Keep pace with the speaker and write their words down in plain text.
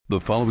The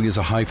following is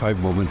a high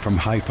five moment from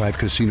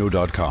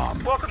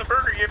highfivecasino.com. Welcome to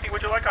Burger Yippee.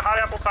 Would you like a hot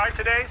apple pie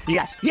today?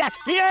 Yes, yeah,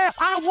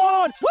 I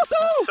won!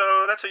 Woohoo!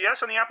 So that's a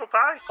yes on the apple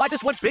pie? I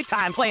just went big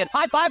time playing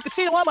High Five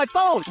Casino on my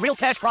phone. Real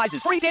cash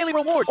prizes, free daily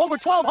rewards, over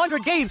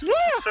 1,200 games. Yeah!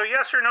 So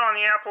yes or no on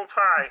the apple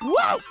pie?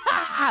 Whoa!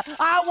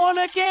 I won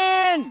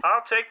again!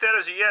 I'll take that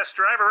as a yes.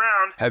 Drive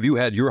around. Have you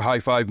had your high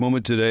five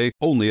moment today?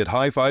 Only at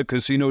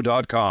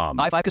highfivecasino.com.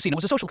 High Five Casino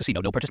is a social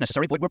casino. No purchase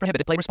necessary. Void where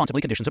prohibited. Play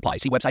responsibly. Conditions apply.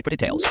 See website for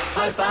details.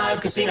 High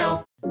Five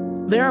Casino.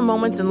 There are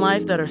moments in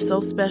life that are so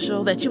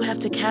special that you have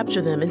to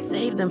capture them and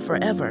save them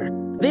forever.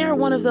 They are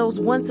one of those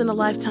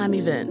once-in-a-lifetime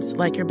events,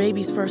 like your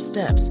baby's first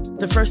steps,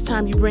 the first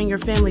time you bring your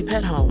family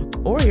pet home,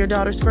 or your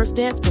daughter's first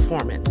dance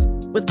performance.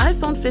 With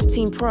iPhone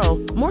 15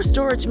 Pro, more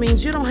storage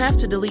means you don't have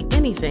to delete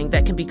anything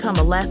that can become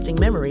a lasting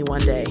memory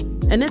one day.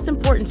 And it's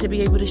important to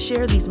be able to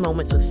share these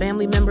moments with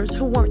family members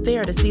who weren't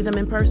there to see them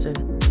in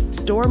person.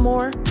 Store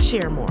more,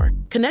 share more.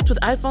 Connect with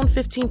iPhone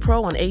 15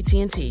 Pro on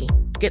AT&T.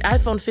 Get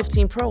iPhone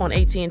 15 Pro on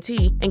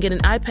AT&T and get an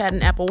iPad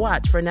and Apple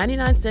Watch for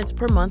 99 cents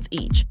per month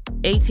each.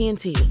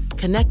 AT&T.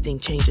 Connecting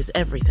changes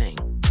everything.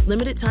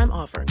 Limited time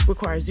offer.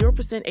 Requires 0%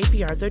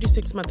 APR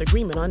 36-month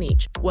agreement on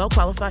each.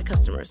 Well-qualified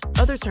customers.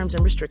 Other terms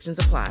and restrictions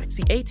apply.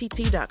 See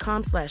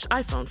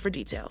att.com/iPhone for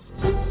details.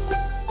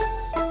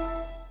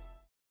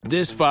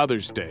 This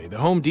Father's Day, the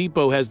Home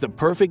Depot has the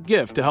perfect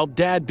gift to help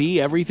Dad be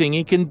everything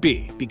he can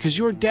be, because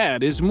your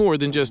dad is more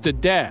than just a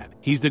dad.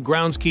 He's the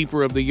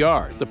groundskeeper of the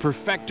yard, the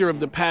perfecter of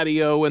the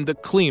patio, and the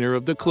cleaner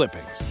of the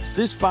clippings.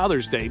 This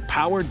Father's Day,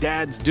 power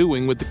Dad's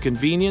doing with the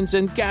convenience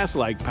and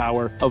gas-like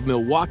power of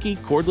Milwaukee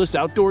cordless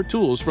outdoor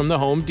tools from the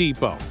Home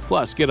Depot.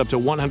 Plus, get up to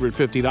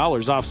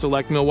 $150 off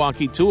select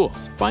Milwaukee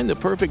tools. Find the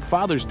perfect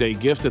Father's Day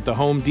gift at the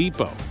Home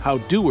Depot. How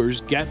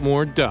doers get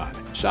more done.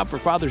 Shop for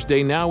Father's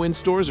Day now in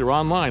stores or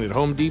online at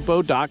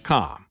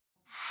homedepot.com.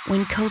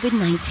 When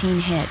COVID-19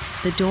 hit,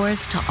 the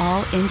doors to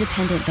all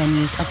independent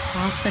venues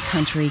across the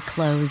country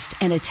closed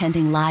and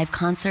attending live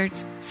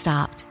concerts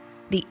stopped.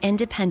 The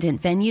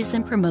independent venues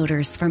and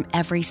promoters from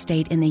every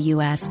state in the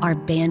U.S. are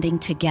banding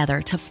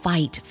together to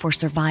fight for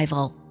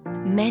survival.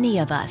 Many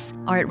of us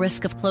are at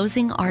risk of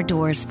closing our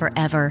doors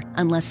forever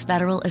unless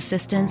federal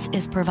assistance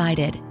is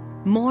provided.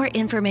 More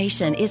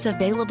information is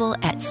available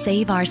at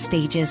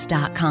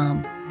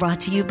SaveOurStages.com. Brought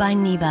to you by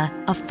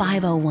NEVA, a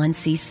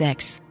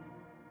 501c6.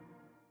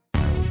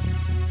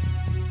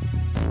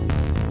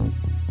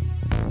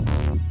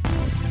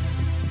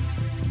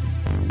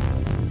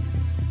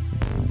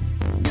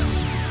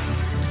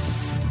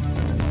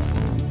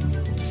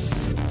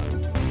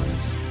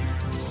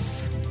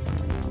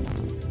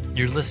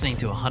 You're listening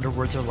to 100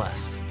 Words or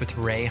Less with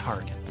Ray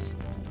Harkins.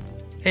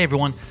 Hey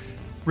everyone,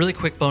 really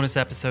quick bonus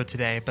episode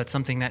today, but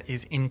something that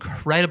is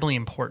incredibly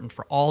important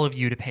for all of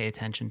you to pay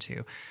attention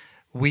to.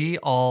 We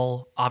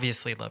all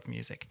obviously love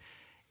music.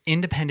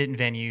 Independent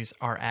venues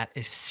are at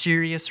a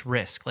serious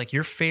risk. Like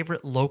your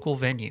favorite local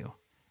venue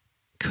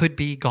could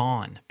be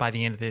gone by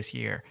the end of this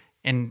year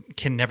and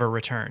can never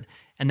return.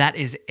 And that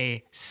is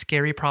a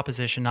scary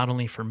proposition, not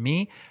only for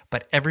me,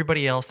 but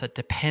everybody else that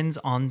depends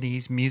on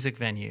these music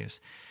venues.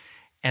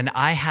 And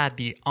I had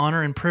the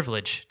honor and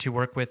privilege to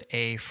work with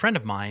a friend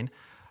of mine.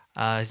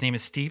 His name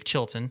is Steve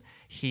Chilton.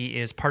 He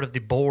is part of the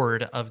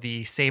board of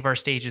the Save Our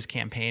Stages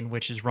campaign,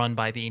 which is run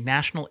by the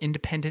National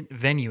Independent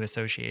Venue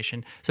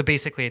Association. So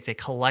basically, it's a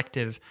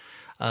collective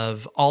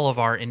of all of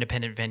our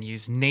independent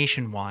venues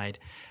nationwide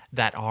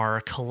that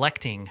are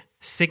collecting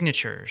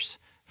signatures,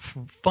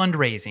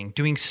 fundraising,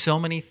 doing so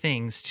many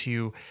things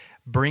to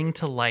bring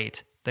to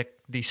light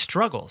the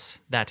struggles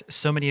that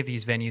so many of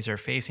these venues are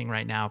facing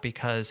right now,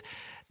 because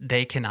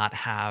they cannot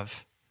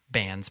have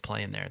bands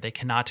play in there. They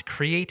cannot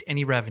create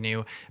any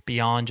revenue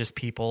beyond just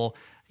people,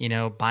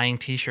 buying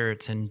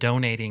t-shirts and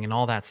donating and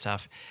all that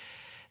stuff.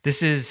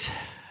 This is,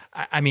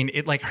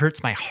 it like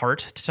hurts my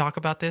heart to talk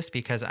about this,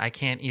 because I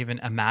can't even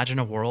imagine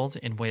a world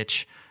in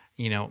which,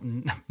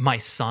 my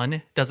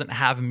son doesn't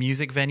have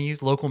music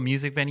venues, local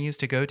music venues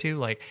to go to.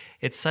 Like,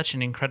 it's such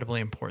an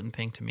incredibly important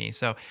thing to me.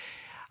 So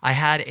I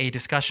had a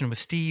discussion with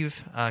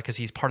Steve because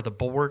he's part of the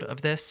board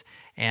of this,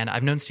 and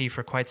I've known Steve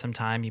for quite some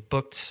time. He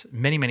booked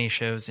many, many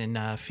shows in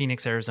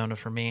Phoenix, Arizona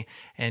for me,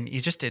 and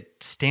he's just a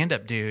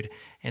stand-up dude.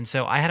 And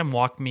so I had him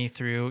walk me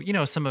through,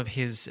 some of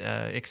his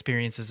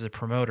experiences as a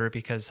promoter,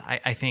 because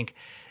I think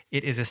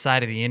it is a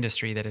side of the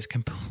industry that is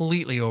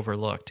completely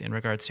overlooked in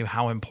regards to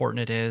how important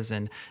it is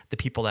and the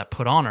people that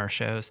put on our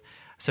shows.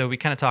 So we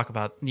kind of talk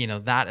about,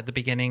 that at the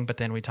beginning, but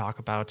then we talk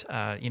about,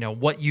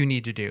 what you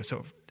need to do.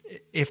 So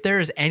if there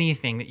is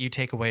anything that you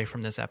take away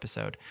from this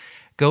episode,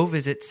 go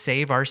visit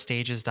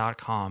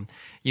SaveOurStages.com.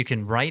 You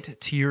can write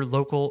to your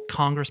local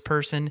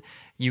congressperson.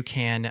 You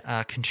can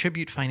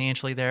contribute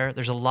financially there.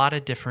 There's a lot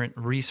of different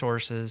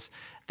resources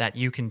that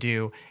you can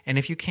do. And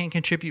if you can't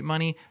contribute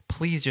money,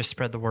 please just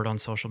spread the word on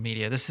social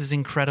media. This is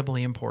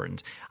incredibly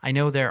important. I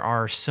know there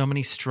are so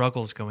many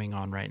struggles going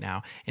on right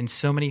now, and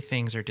so many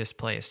things are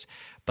displaced.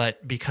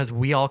 But because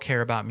we all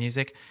care about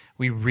music,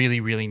 we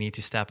really, really need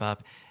to step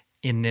up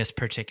in this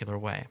particular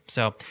way.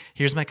 So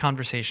here's my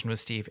conversation with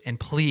Steve, and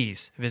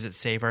please visit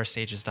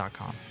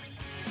SaveOurStages.com.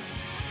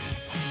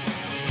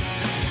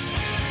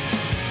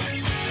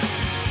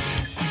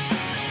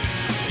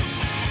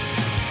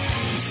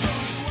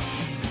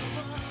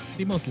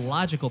 the most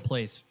logical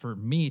place for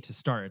me to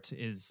start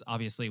is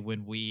obviously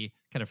when we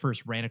kind of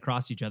first ran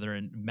across each other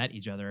and met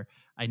each other.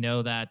 I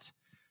know that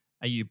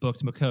you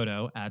booked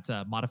Makoto at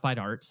Modified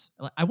Arts.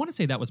 I want to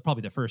say that was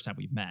probably the first time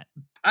we met.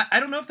 I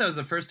don't know if that was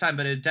the first time,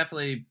 but it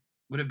definitely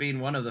would have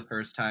been one of the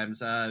first times,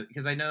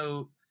 because I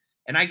know,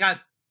 and I got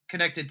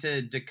connected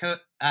to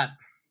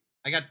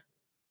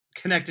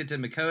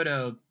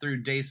Makoto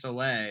through De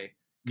Soleil,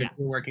 because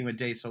we're working with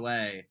De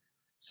Soleil.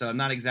 So I'm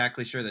not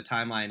exactly sure the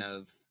timeline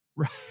of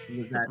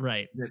was that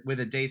right with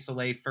a De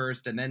Soleil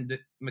first and then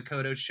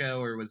Makoto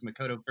show, or was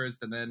Makoto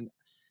first and then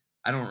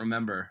I don't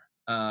remember.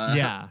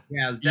 Yeah,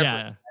 it was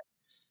definitely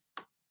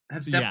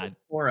that's definitely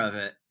core of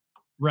it.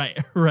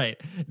 Right.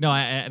 No,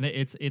 and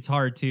it's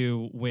hard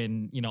to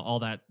when all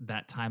that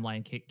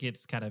timeline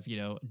gets kind of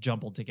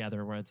jumbled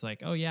together where it's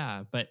like, oh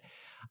yeah. But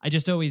I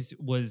just always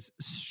was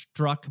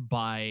struck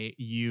by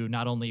you,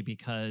 not only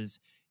because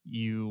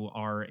you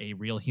are a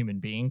real human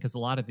being, because a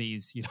lot of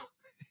these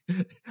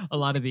a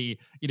lot of the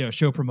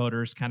show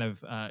promoters kind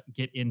of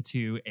get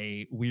into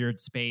a weird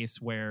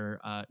space where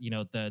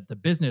the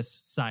business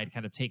side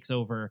kind of takes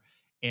over,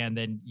 and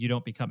then you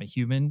don't become a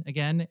human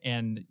again.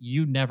 And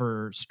you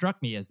never struck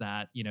me as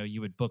that.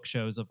 You would book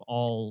shows of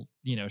all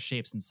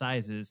shapes and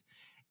sizes,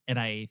 and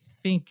I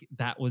think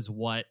that was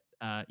what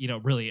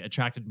really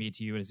attracted me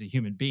to you as a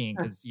human being,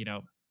 because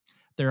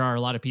there are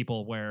a lot of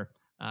people where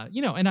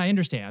and I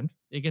understand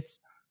it gets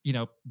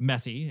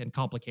messy and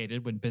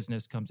complicated when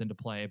business comes into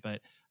play,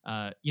 but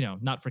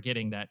not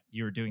forgetting that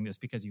you're doing this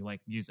because you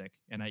like music,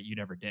 and you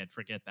never did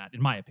forget that,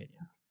 in my opinion.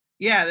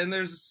 Yeah, and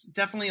there's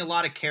definitely a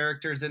lot of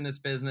characters in this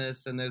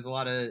business, and there's a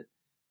lot of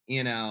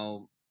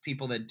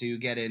people that do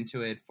get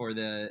into it for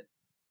the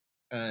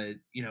I'm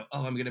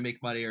gonna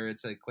make money, or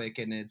it's a quick,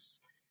 and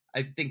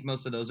I think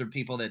most of those are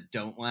people that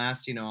don't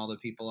last. All the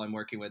people I'm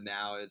working with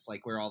now, it's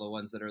like we're all the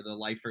ones that are the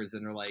lifers,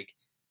 and they're like,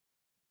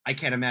 I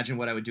can't imagine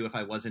what I would do if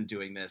I wasn't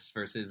doing this,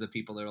 versus the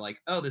people that are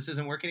like, oh, this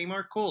isn't working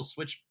anymore. Cool.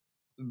 Switch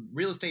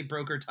real estate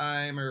broker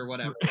time or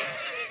whatever,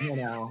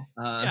 Yeah.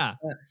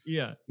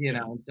 So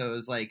it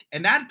was like,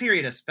 and that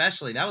period,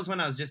 especially, that was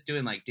when I was just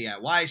doing like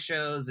DIY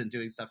shows and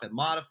doing stuff at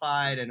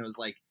Modified. And it was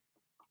like,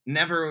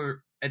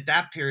 never at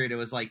that period, it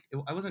was like,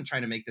 I wasn't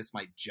trying to make this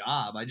my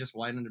job. I just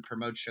wanted to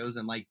promote shows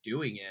and like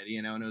doing it,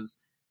 and it was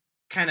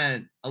kind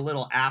of a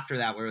little after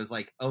that where it was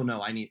like, oh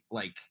no, I need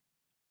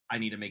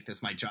to make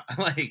this my job.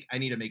 Like, I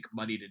need to make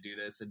money to do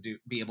this and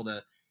be able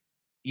to,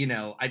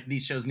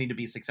 these shows need to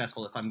be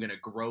successful if I'm going to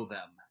grow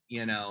them,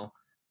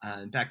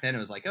 back then it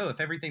was like, oh, if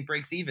everything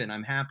breaks even,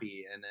 I'm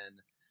happy. And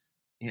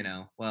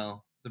then,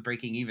 well, the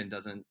breaking even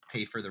doesn't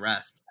pay for the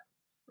rest.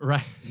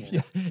 Right.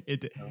 Yeah.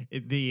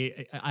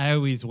 I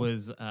always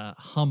was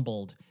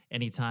humbled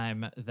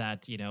anytime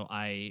that,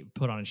 I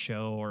put on a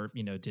show or,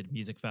 did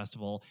music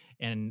festival.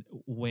 And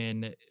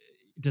when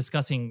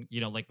discussing,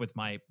 like with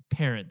my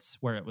parents,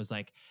 where it was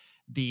like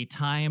the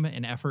time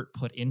and effort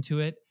put into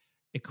it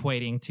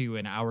equating to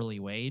an hourly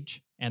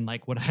wage. And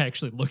like when I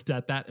actually looked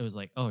at that, it was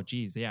like, oh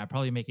geez, yeah,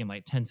 probably making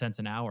like 10 cents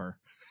an hour.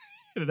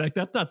 Like,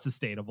 that's not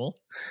sustainable.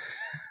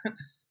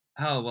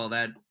 Oh, well,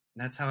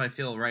 that's how I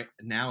feel right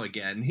now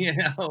again,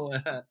 Yeah.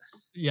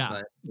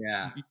 But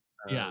yeah.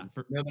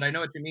 No, but I know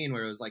what you mean,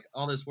 where it was like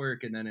all this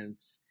work, and then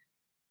it's,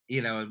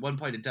 at one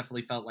point it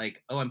definitely felt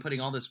like, oh, I'm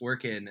putting all this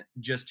work in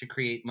just to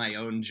create my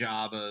own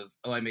job of,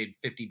 oh, I made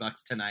 $50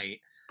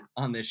 tonight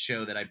on this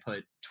show that I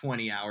put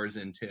 20 hours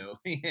into,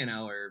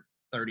 or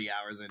 30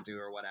 hours into,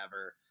 or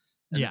whatever.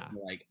 And yeah.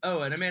 Like,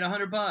 oh, and I made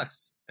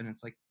 $100. And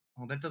it's like,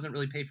 well, that doesn't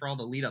really pay for all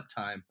the lead up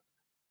time.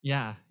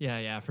 Yeah,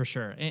 for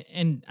sure.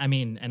 And I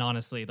mean, and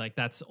honestly, like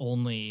that's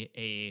only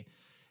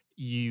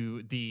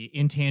the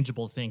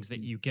intangible things that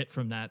you get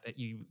from that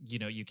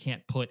you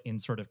can't put in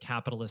sort of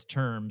capitalist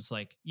terms,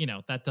 like,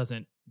 that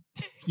doesn't,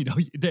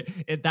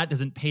 that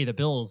doesn't pay the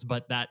bills,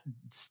 but that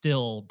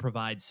still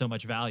provides so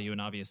much value and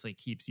obviously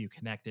keeps you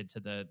connected to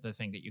the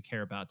thing that you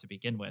care about to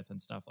begin with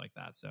and stuff like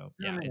that. So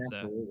yeah, it's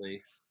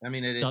absolutely. I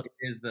mean, it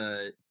is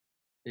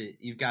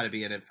you've got to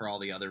be in it for all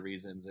the other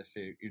reasons. If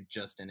you're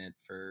just in it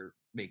for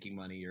making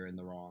money, you're in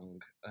the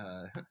wrong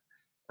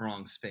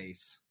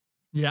space.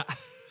 Yeah,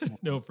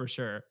 no, for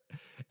sure.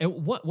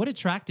 And what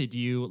attracted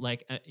you,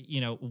 like,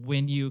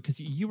 when because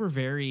you were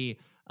very,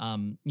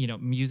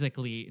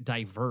 musically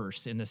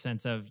diverse in the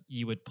sense of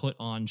you would put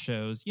on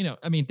shows,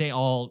 I mean, they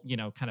all,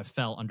 kind of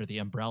fell under the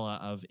umbrella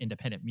of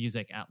independent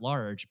music at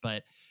large,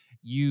 but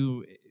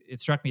it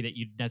struck me that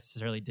you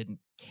necessarily didn't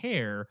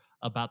care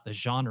about the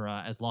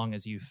genre as long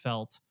as you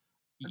felt,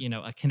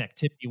 a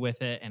connectivity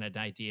with it and an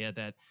idea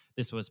that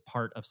this was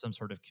part of some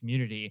sort of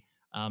community.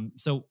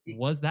 So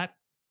was that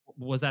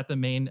the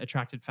main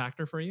attractive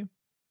factor for you?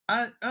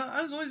 I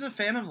was always a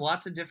fan of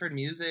lots of different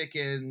music,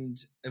 and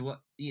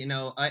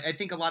I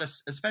think a lot of,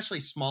 especially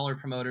smaller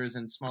promoters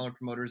in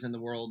the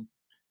world,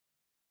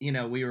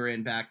 we were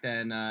in back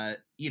then,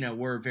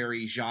 we're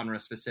very genre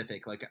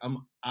specific. Like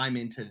I'm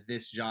into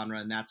this genre,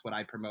 and that's what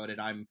I promoted.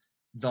 I'm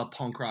the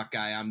punk rock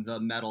guy, I'm the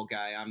metal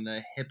guy, I'm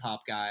the hip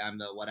hop guy, I'm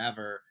the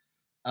whatever,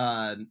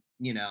 and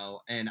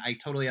I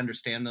totally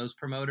understand those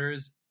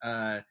promoters.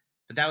 The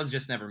but that was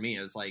just never me.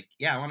 It was like,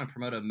 yeah, I want to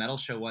promote a metal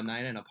show one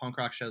night and a punk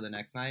rock show the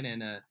next night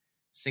and a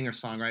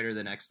singer-songwriter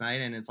the next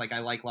night. And it's like, I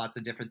like lots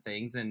of different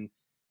things, and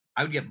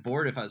I would get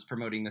bored if I was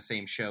promoting the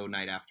same show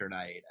night after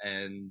night.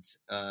 And,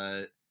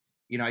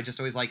 you know, I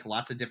just always like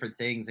lots of different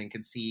things and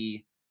could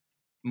see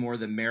more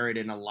the merit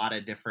in a lot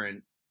of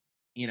different,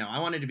 you know, I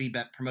wanted to be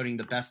promoting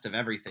the best of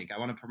everything. I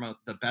want to promote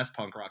the best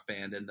punk rock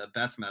band and the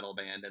best metal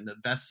band and the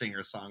best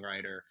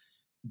singer-songwriter,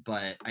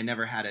 but I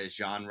never had a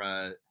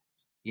genre,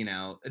 you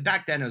know.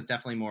 Back then it was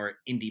definitely more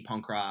indie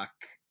punk rock,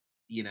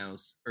 you know,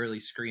 early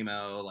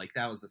screamo, like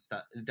that was the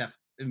stuff.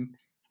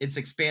 It's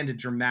expanded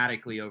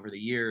dramatically over the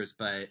years,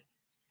 but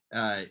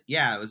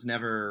yeah, it was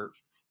never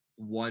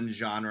one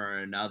genre or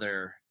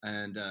another.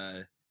 And,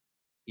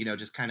 you know,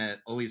 just kind of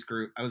always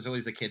grew. I was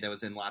always a kid that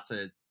was in lots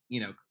of,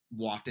 you know,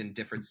 walked in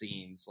different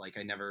scenes. Like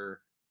I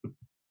never,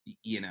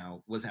 you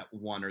know, was at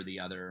one or the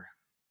other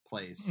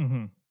place.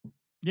 Mm-hmm.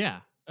 Yeah.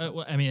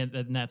 Well, I mean,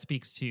 and that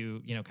speaks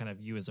to, you know, kind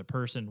of you as a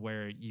person,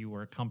 where you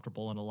were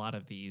comfortable in a lot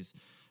of these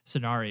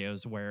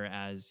scenarios,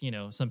 whereas, you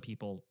know, some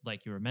people,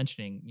 like you were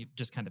mentioning, you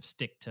just kind of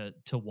stick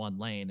to one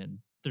lane, and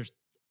there's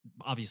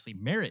obviously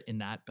merit in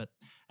that, but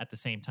at the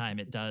same time,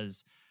 it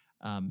does,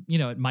 you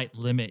know, it might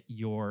limit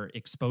your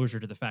exposure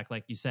to the fact,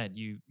 like you said,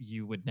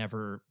 you would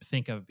never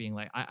think of being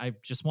like, I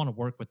just want to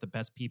work with the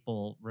best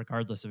people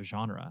regardless of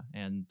genre.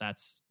 And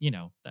that's, you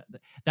know,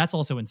 that's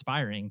also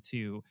inspiring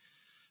to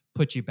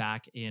put you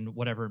back in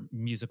whatever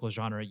musical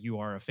genre you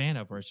are a fan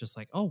of, where it's just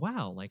like, oh,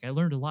 wow, like I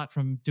learned a lot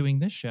from doing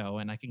this show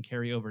and I can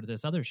carry over to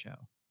this other show.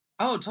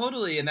 Oh,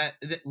 totally. And that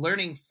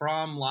learning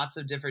from lots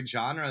of different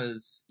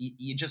genres,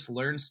 you just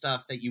learn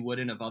stuff that you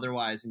wouldn't have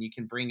otherwise, and you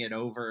can bring it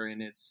over,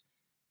 and it's,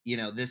 you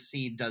know, this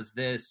seed does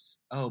this.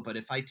 Oh, but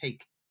if I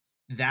take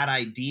that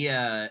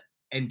idea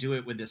and do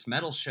it with this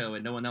metal show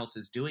and no one else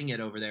is doing it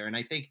over there. And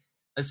I think,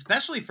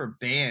 especially for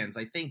bands,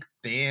 I think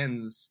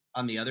bands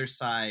on the other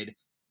side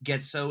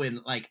get so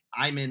in, like,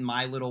 I'm in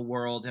my little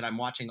world and I'm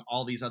watching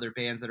all these other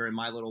bands that are in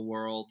my little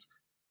world,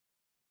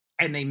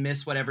 and they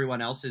miss what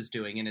everyone else is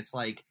doing. And it's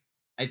like,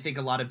 I think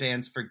a lot of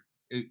bands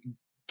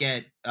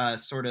get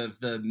sort of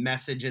the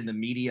message and the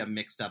media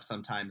mixed up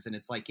sometimes. And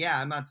it's like, yeah,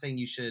 I'm not saying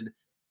you should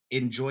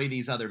enjoy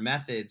these other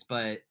methods,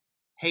 but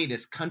hey,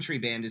 this country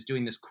band is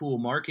doing this cool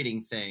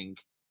marketing thing.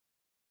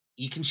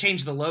 You can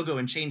change the logo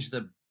and change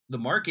the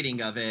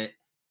marketing of it,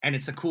 and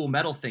it's a cool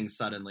metal thing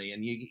suddenly.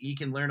 And you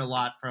can learn a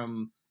lot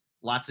from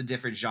lots of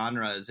different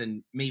genres,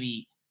 and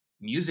maybe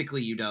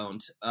musically you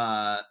don't,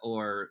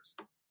 or,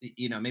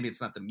 you know, maybe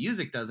it's not the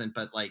music doesn't,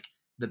 but like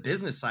the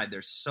business side,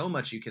 there's so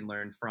much you can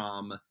learn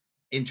from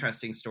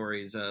interesting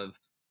stories of,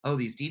 oh,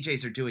 these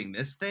DJs are doing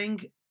this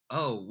thing.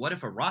 Oh, what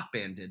if a rock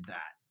band did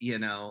that? You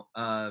know?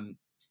 And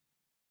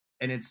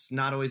it's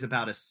not always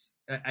about us.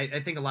 I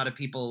think a lot of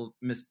people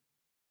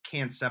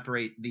can't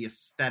separate the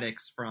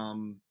aesthetics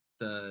from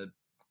the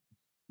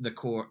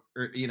core,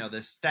 or, you know, the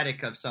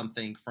aesthetic of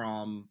something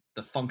from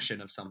the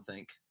function of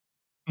something.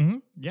 Mm-hmm.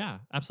 Yeah,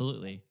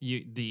 absolutely.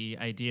 The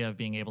idea of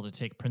being able to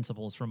take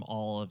principles from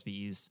all of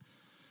these,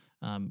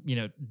 you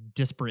know,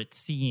 disparate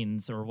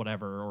scenes or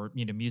whatever, or,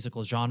 you know,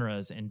 musical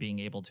genres, and being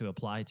able to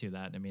apply to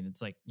that. I mean,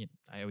 it's like, you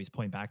know, I always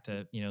point back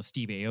to, you know,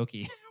 Steve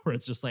Aoki, where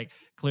it's just like,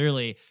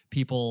 clearly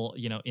people,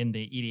 you know, in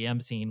the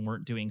EDM scene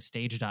weren't doing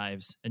stage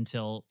dives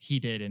until he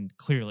did. And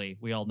clearly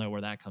we all know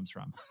where that comes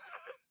from.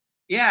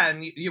 Yeah.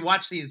 And you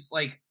watch these,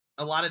 like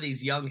a lot of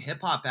these young hip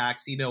hop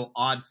acts, you know,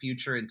 Odd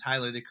Future and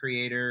Tyler the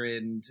Creator,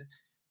 and,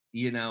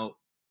 you know,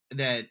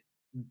 that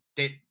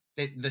the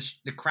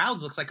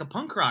crowd looks like a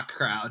punk rock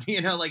crowd,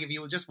 you know, like if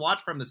you just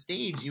watch from the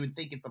stage, you would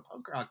think it's a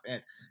punk rock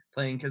band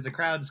playing, because the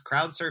crowd's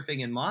crowd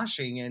surfing and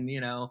moshing, and,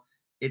 you know,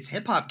 it's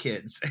hip hop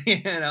kids,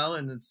 you know,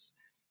 and it's,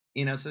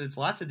 you know, so it's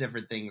lots of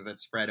different things that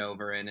spread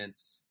over, and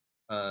it's,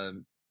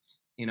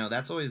 you know,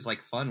 that's always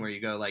like fun, where you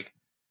go like,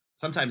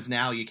 sometimes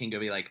now you can go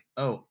be like,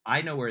 oh,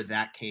 I know where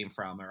that came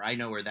from, or I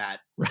know where that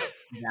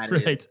right.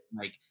 is.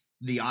 Like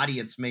the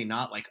audience may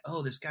not like,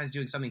 oh, this guy's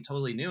doing something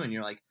totally new, and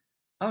you're like,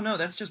 oh no,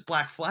 that's just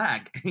Black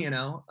Flag, you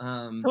know?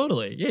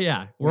 Totally.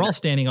 Yeah. We're all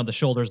standing on the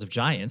shoulders of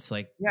giants.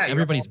 Like, yeah,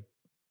 everybody's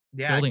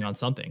building on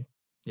something.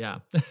 Yeah.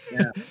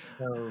 Yeah.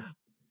 So,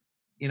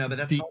 you know, but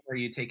that's where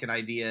you take an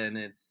idea, and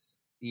it's,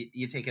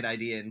 you take an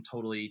idea and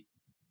totally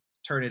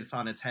turn it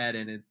on its head,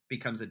 and it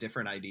becomes a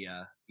different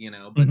idea, you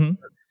know? But if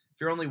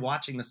you're only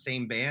watching the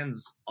same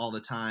bands all the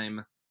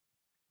time,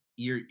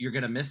 you're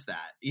going to miss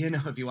that, you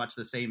know, if you watch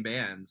the same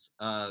bands.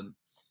 And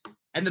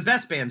the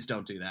best bands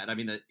don't do that. I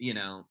mean, you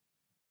know,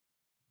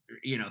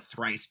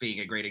 Thrice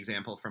being a great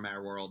example from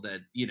our world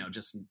that, you know,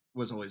 just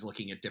was always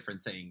looking at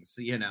different things,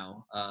 you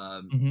know,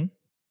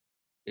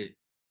 it,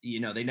 you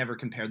know, they never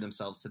compared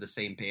themselves to the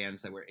same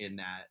bands that were in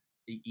that,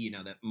 you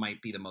know, that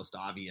might be the most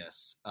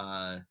obvious.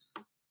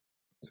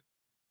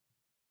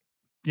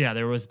 Yeah,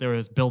 there was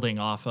building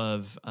off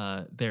of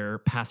their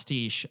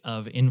pastiche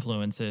of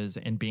influences,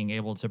 and being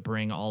able to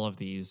bring all of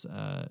these,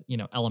 you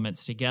know,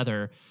 elements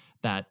together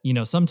that, you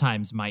know,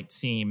 sometimes might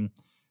seem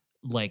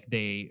like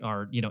they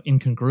are, you know,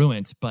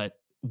 incongruent, but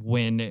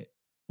when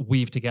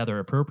weaved together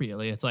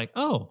appropriately, it's like,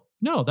 oh,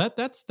 No,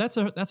 that's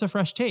a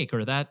fresh take,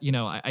 or that, you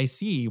know, I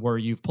see where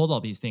you've pulled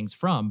all these things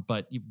from,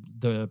 but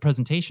the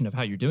presentation of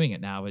how you're doing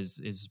it now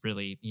is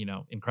really, you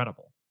know,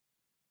 incredible.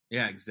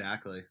 Yeah,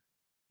 exactly.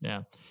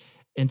 Yeah.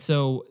 And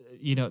so,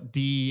 you know,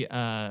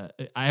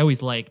 I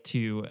always like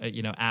to,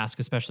 you know, ask,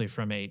 especially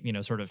from a, you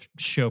know, sort of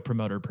show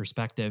promoter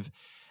perspective,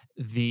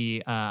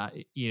 you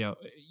know,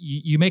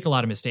 you make a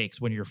lot of mistakes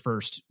when you're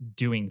first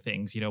doing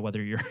things, you know,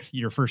 whether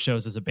your first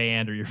shows as a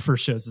band or your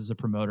first shows as a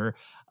promoter.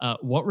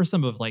 What were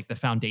some of like the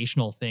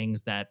foundational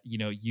things that, you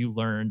know, you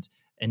learned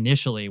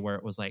initially where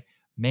it was like,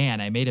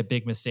 man, I made a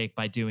big mistake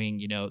by doing,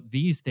 you know,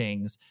 these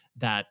things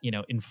that, you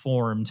know,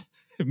 informed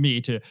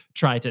me to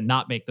try to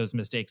not make those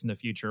mistakes in the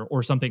future,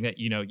 or something that,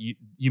 you know,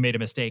 you made a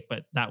mistake,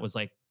 but that was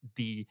like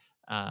the,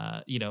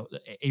 you know,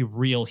 a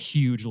real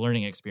huge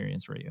learning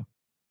experience for you?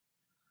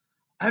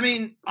 I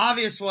mean,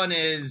 obvious one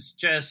is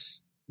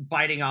just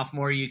biting off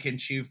more you can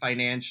chew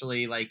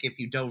financially. Like, if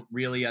you don't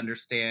really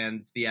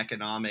understand the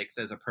economics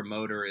as a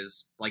promoter,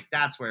 is like,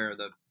 that's where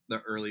the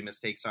early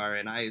mistakes are.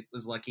 And I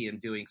was lucky in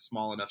doing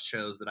small enough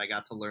shows that I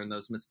got to learn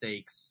those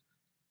mistakes,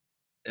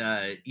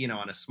 you know,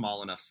 on a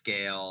small enough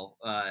scale,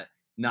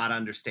 not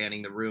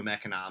understanding the room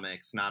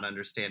economics, not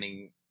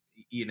understanding,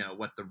 you know,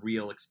 what the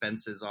real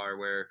expenses are,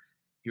 where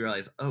you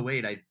realize, oh,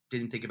 wait, I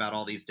didn't think about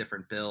all these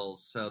different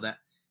bills. So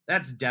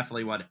that's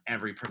definitely what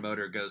every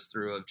promoter goes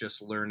through, of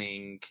just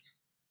learning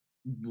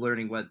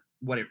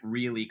what it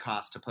really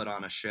costs to put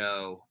on a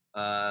show.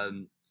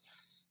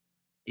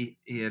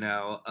 You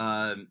know,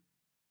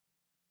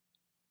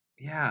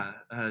 yeah,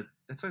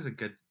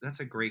 that's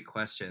a great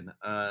question.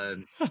 I'll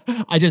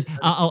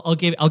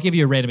give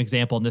you a random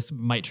example, and this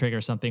might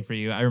trigger something for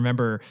you. I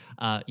remember,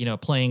 you know,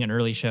 playing an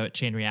early show at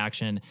Chain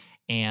Reaction,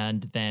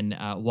 and then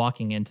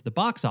walking into the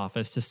box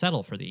office to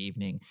settle for the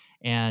evening.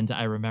 And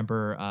I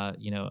remember,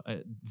 you know,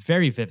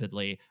 very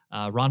vividly,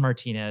 Ron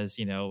Martinez,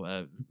 you know,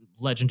 a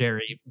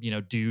legendary, you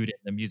know, dude in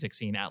the music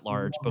scene at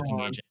large, booking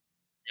agent.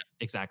 Yeah,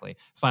 exactly.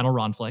 Final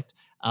Ronflict.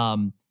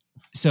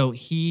 So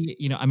he,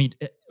 you know, I mean,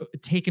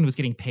 Taken was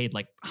getting paid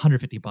like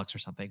 $150 or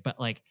something, but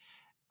like,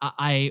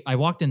 I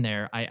walked in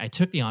there, I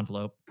took the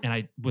envelope, and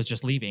I was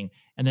just leaving.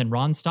 And then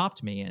Ron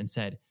stopped me and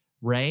said,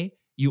 "Ray,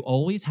 you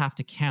always have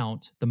to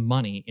count the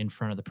money in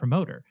front of the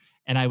promoter."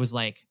 And I was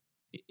like,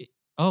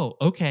 "Oh,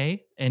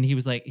 okay." And he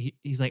was like,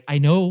 he's like, "I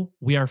know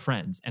we are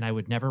friends and I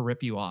would never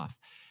rip you off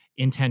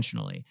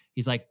intentionally."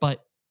 He's like,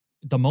 "But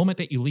the moment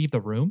that you leave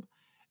the room,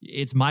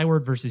 it's my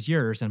word versus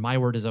yours, and my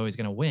word is always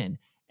going to win."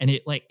 And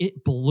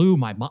it blew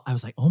my mind. I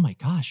was like, "Oh my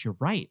gosh, you're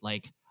right."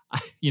 Like,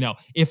 you know,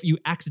 if you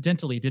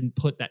accidentally didn't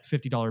put that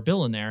 $50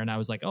 bill in there, and I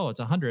was like, "Oh, it's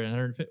 100 and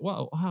 150.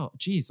 Whoa, wow,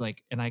 geez."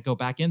 Like, and I go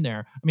back in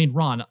there. I mean,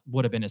 Ron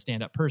would have been a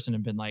stand-up person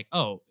and been like,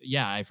 "Oh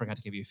yeah, I forgot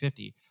to give you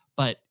 50."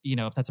 But, you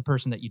know, if that's a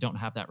person that you don't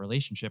have that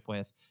relationship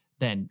with,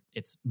 then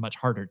it's much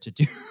harder to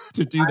do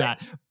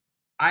that.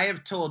 I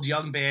have told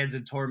young bands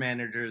and tour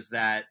managers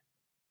that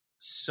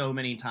so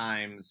many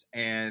times,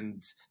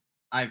 and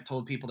I've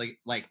told people that,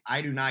 like,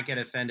 I do not get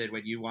offended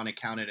when you want to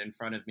count it in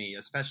front of me,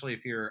 especially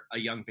if you're a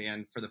young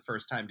band for the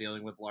first time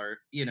dealing with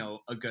you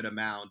know, a good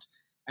amount.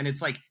 And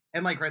it's like,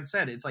 and like Red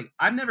said, it's like,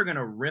 I'm never going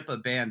to rip a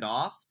band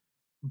off,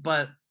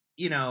 but,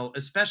 you know,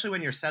 especially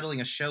when you're settling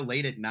a show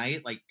late at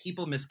night, like,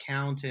 people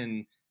miscount,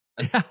 and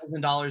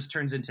 $1,000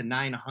 turns into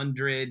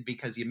 $900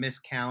 because you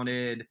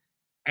miscounted.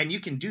 And you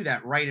can do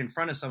that right in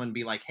front of someone and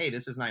be like, "Hey,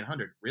 this is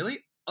 $900.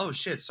 Really? Oh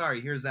shit.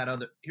 Sorry. Here's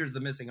the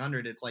missing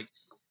 100. It's like,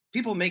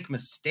 people make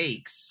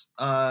mistakes,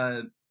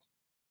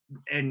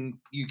 and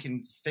you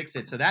can fix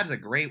it. So that's a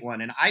great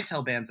one. And I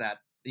tell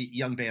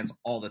young bands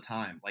all the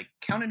time, like,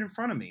 count it in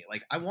front of me.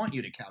 Like, I want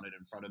you to count it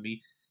in front of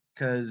me,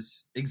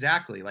 because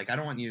exactly, like, I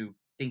don't want you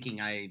thinking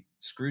I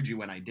screwed you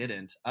when I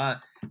didn't.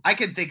 I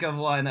could think of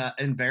one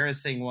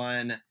embarrassing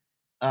one.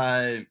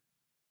 I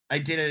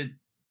did a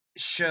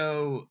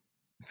show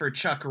for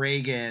Chuck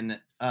Reagan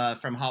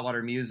from Hot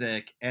Water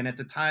Music, and at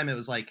the time it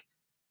was like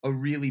a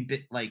really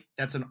bit, like,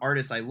 that's an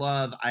artist I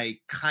love. I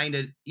kind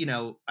of, you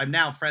know, I'm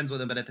now friends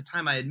with him, but at the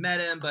time I had met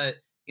him, but,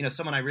 you know,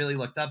 someone I really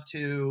looked up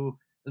to.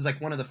 It was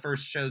like one of the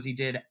first shows he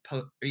did,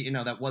 you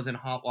know, that wasn't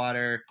Hot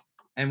Water,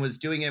 and was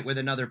doing it with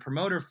another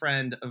promoter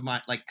friend of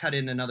mine, like, cut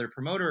in another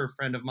promoter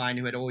friend of mine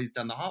who had always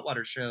done the Hot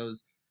Water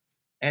shows.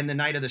 And the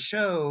night of the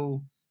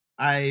show,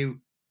 I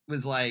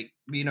was like,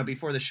 you know,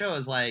 before the show, I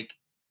was like,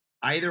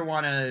 I either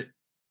want to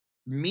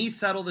me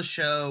settle the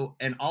show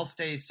and I'll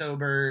stay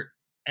sober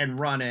and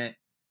run it,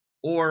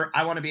 or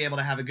I want to be able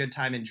to have a good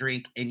time and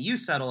drink and you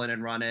settle it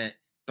and run it,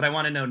 but I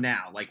want to know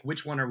now, like,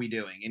 which one are we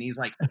doing? And he's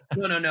like,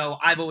 no,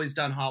 I've always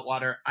done Hot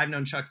Water. I've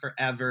known Chuck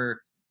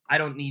forever. I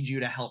don't need you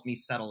to help me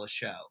settle a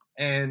show.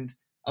 And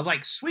I was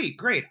like, sweet,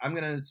 great. I'm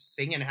going to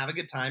sing and have a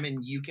good time,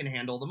 and you can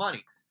handle the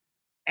money.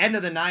 End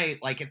of the night,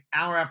 like an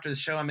hour after the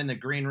show, I'm in the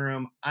green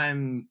room.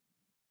 I'm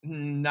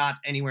not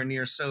anywhere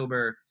near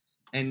sober.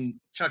 And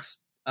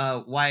Chuck's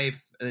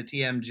wife, the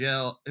TM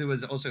Jill, who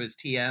was also his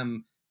TM,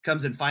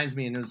 comes and finds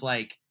me and was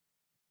like,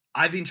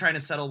 I've been trying to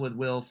settle with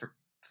Will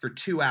for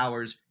 2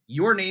 hours.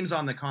 Your name's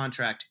on the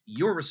contract.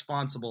 You're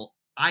responsible.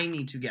 I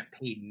need to get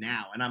paid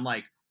now. And I'm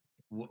like,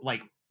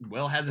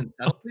 Will hasn't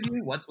settled with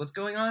you. What's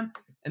going on?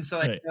 And so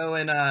I go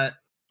and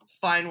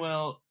find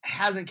Will,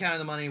 hasn't counted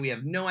the money. We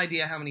have no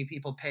idea how many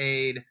people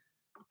paid,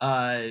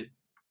 and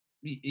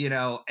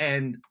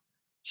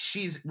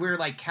we're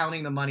like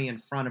counting the money in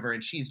front of her,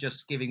 and she's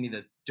just giving me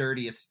the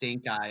dirtiest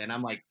stink eye. And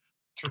I'm like,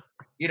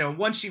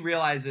 once she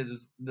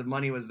realizes the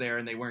money was there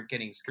and they weren't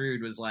getting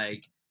screwed, was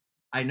like,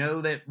 I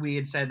know that we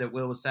had said that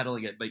Will was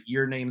settling it, but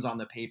your name's on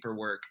the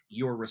paperwork.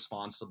 You're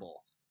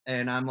responsible.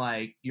 And I'm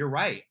like, you're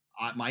right.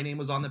 My name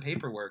was on the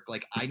paperwork.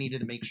 Like, I needed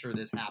to make sure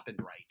this happened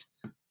right.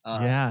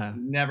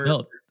 Never.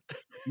 No.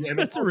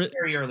 That's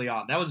very early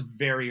on. That was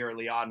very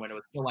early on when it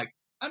was still like,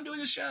 I'm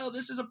doing a show.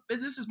 This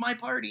is my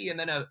party. And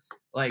then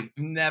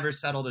never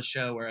settled a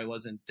show where I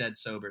wasn't dead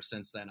sober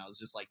since then. I was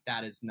just like,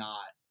 that is not,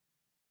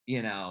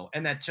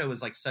 and that show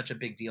was like such a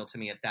big deal to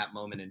me at that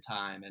moment in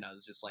time. And I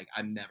was just like,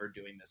 I'm never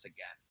doing this again.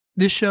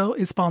 This show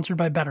is sponsored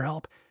by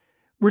BetterHelp.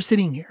 We're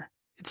sitting here.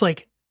 It's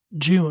like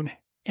June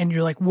and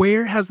you're like,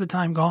 where has the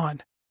time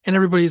gone? And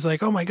everybody's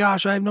like, oh my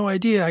gosh, I have no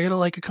idea. I got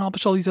to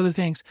accomplish all these other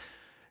things.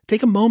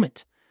 Take a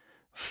moment.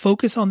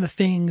 Focus on the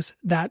things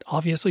that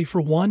obviously for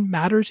one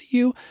matter to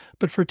you,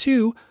 but for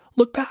two,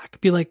 look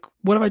back, be like,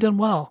 what have I done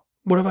well?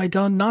 What have I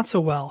done not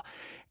so well?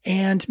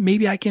 And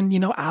maybe I can,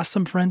 ask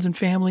some friends and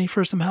family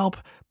for some help.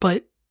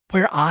 But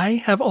where I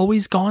have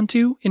always gone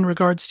to in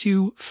regards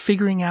to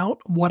figuring out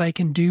what I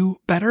can do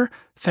better,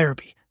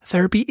 therapy.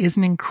 Therapy is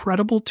an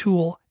incredible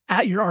tool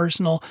at your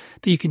arsenal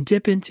that you can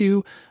dip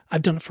into.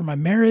 I've done it for my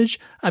marriage.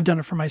 I've done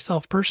it for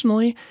myself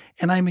personally.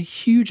 And I'm a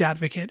huge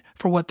advocate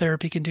for what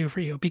therapy can do for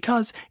you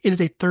because it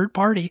is a third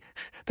party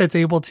that's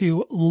able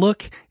to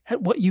look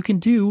at what you can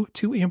do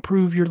to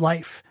improve your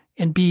life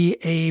and be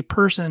a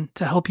person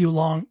to help you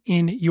along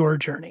in your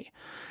journey.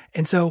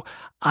 And so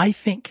I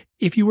think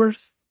if you were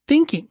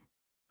thinking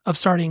of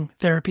starting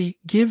therapy,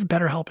 give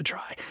BetterHelp a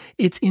try.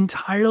 It's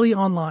entirely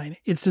online.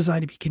 It's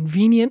designed to be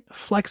convenient,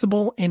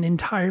 flexible, and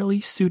entirely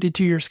suited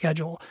to your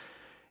schedule.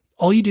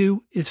 All you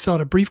do is fill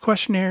out a brief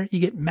questionnaire, you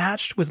get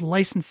matched with a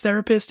licensed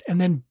therapist, and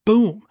then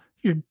boom,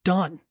 you're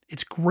done.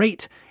 It's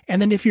great.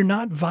 And then if you're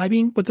not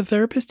vibing with the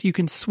therapist, you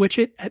can switch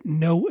it at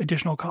no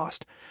additional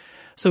cost.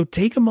 So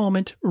take a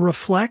moment,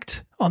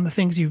 reflect on the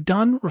things you've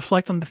done,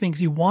 reflect on the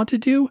things you want to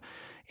do,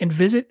 and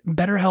visit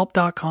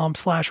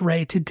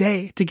betterhelp.com/Ray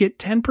today to get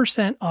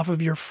 10% off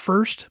of your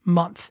first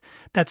month.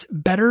 That's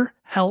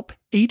BetterHelp,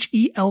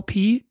 HELP.com/Ray.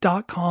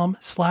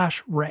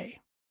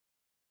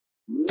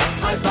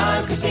 High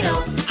Five Casino.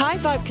 High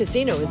Five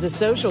Casino is a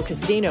social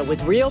casino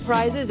with real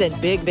prizes and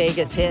big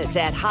Vegas hits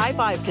at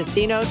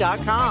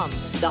highfivecasino.com.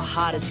 The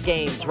hottest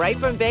games right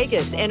from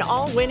Vegas, and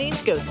all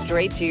winnings go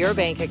straight to your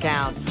bank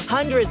account.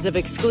 Hundreds of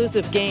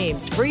exclusive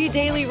games, free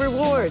daily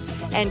rewards,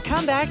 and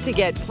come back to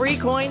get free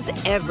coins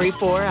every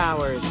 4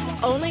 hours.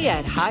 Only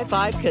at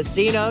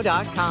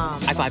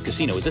highfivecasino.com. High Five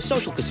Casino is a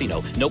social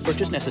casino. No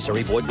purchase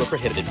necessary. Void where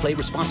prohibited. Play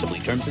responsibly.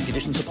 Terms and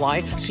conditions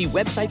apply. See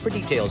website for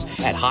details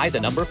at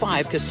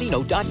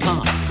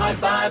high5casino.com. High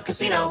Five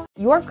Casino.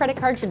 Your credit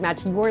card should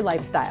match your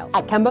lifestyle.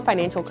 At Kemba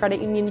Financial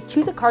Credit Union,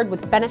 choose a card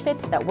with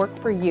benefits that work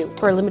for you.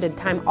 For a limited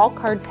time, all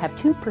cards have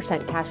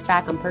 2% cash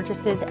back on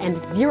purchases and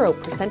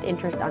 0%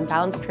 interest on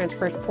balance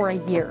transfers for a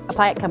year.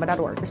 Apply at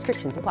Kemba.org.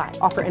 Restrictions apply.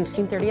 Offer ends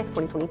June 30th,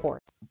 2024.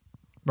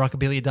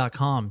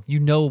 Rockabilia.com. You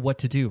know what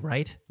to do,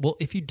 right? Well,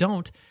 if you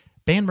don't,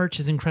 band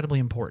merch is incredibly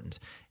important.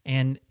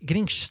 And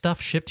getting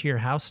stuff shipped to your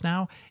house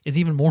now is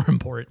even more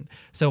important.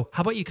 So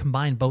how about you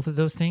combine both of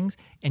those things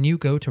and you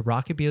go to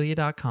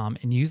rockabilia.com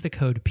and use the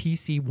code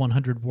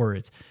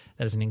PC100words.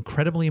 That is an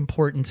incredibly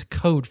important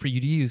code for you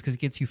to use because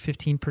it gets you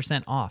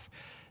 15% off.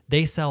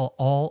 They sell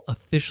all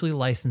officially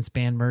licensed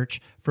band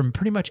merch from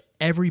pretty much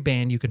every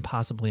band you can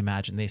possibly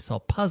imagine. They sell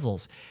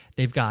puzzles.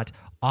 They've got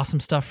awesome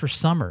stuff for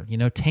summer,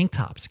 tank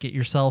tops. Get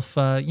yourself,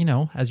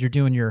 as you're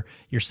doing your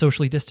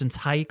socially distanced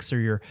hikes or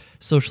your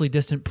socially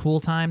distant pool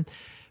time,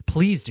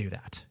 please do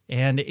that.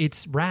 And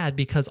it's rad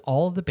because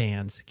all of the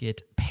bands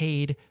get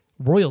paid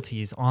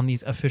royalties on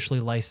these officially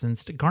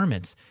licensed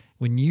garments.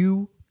 When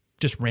you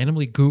just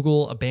randomly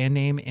Google a band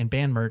name and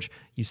band merch,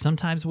 you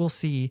sometimes will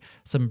see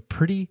some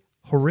pretty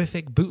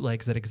horrific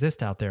bootlegs that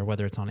exist out there,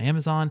 whether it's on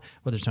Amazon,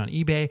 whether it's on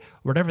eBay,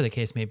 whatever the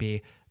case may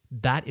be.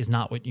 That is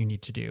not what you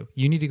need to do.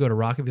 You need to go to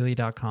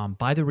rockabilia.com,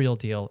 buy the real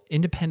deal,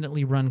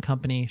 independently run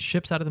company,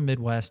 ships out of the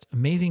Midwest,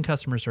 amazing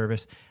customer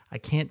service. I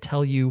can't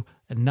tell you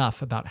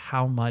enough about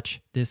how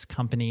much this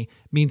company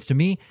means to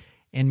me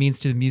and means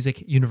to the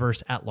music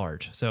universe at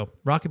large. So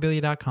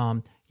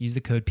rockabilia.com, use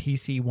the code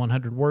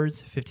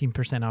PC100words,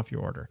 15% off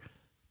your order.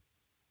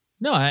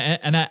 No, I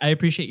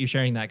appreciate you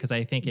sharing that because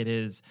I think it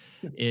is,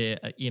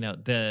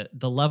 the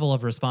level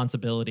of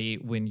responsibility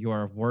when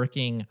you're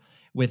working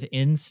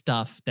within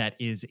stuff that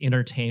is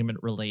entertainment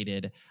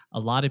related. A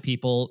lot of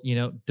people,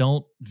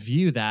 don't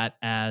view that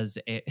as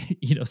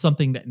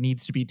something that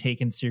needs to be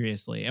taken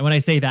seriously. And when I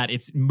say that,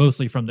 it's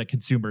mostly from the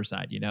consumer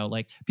side.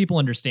 Like people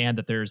understand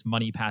that there's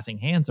money passing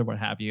hands or what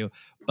have you,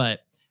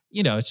 but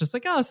it's just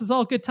like, oh, this is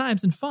all good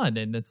times and fun.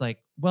 And it's like,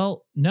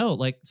 well, no,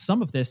 like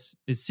some of this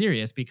is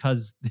serious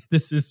because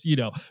this is,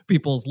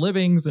 people's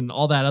livings and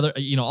all that other,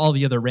 all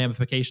the other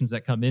ramifications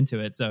that come into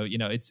it. So,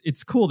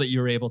 it's cool that you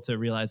were able to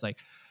realize like,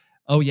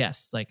 oh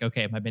yes, like,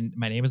 okay, my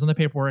name is on the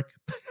paperwork.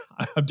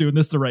 I'm doing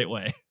this the right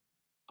way.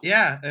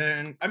 Yeah.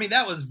 And I mean,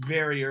 that was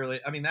very early.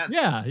 I mean, that's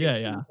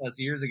plus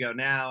years ago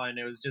now. And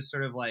it was just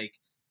sort of like,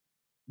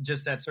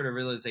 just that sort of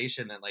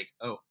realization that like,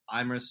 oh,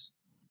 I'm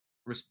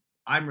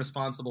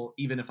responsible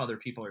even if other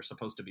people are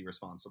supposed to be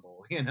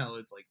responsible.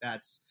 It's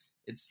like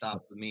it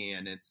stopped with me.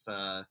 And it's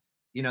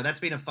that's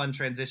been a fun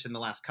transition the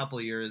last couple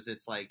of years.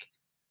 It's like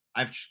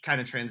I've kind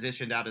of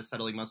transitioned out of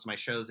settling most of my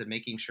shows and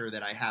making sure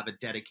that I have a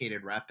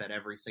dedicated rep at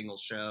every single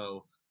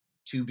show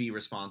to be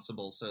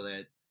responsible, so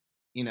that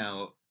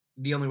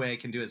the only way I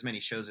can do as many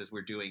shows as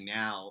we're doing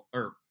now,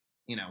 or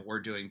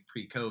we're doing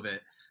pre-COVID,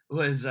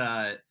 was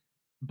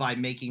by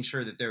making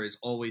sure that there is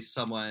always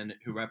someone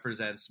who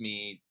represents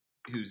me,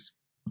 who's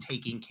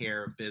taking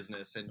care of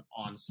business and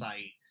on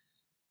site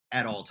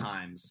at all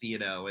times,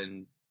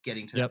 and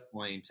getting to that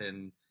point.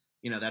 And,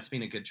 that's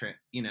been a good,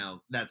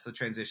 that's the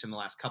transition the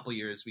last couple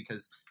years,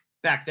 because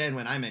back then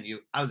when I met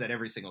you, I was at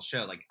every single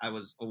show. Like I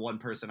was a one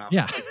person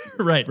operator.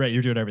 Yeah. Right.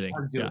 You're doing everything.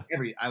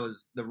 I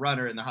was the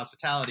runner in the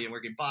hospitality and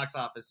working box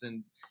office,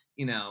 and,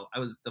 I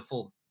was the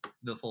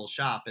full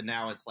shop. And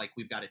now it's like,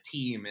 we've got a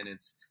team, and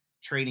it's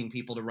training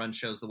people to run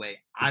shows the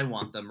way I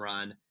want them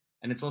run.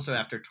 And it's also,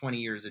 after 20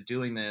 years of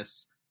doing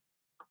this,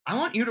 I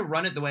want you to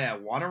run it the way I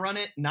want to run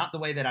it, not the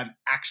way that I'm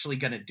actually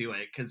going to do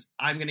it, because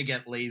I'm going to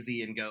get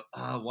lazy and go,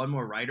 one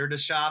more writer to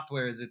shop.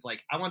 Whereas it's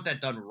like, I want that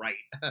done right,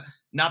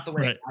 not the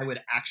way I would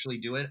actually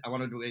do it. I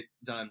want to do it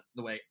done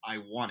the way I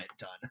want it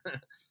done.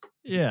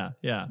 Yeah.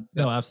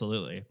 No,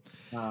 absolutely.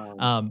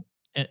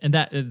 And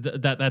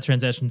that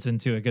transitions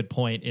into a good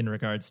point in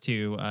regards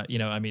to,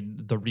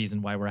 the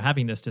reason why we're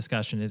having this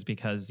discussion is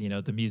because,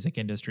 the music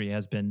industry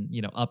has been,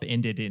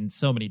 upended in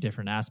so many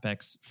different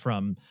aspects,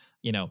 from,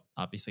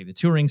 obviously the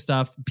touring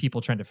stuff,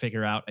 people trying to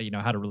figure out,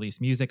 how to release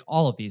music,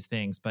 all of these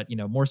things. But,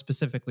 more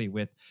specifically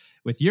with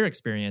your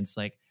experience,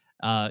 like,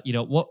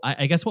 what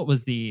I guess what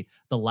was the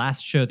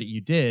last show that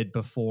you did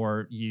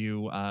before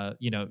you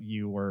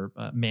you were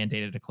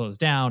mandated to close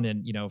down,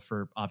 and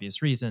for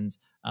obvious reasons,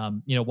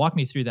 walk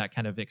me through that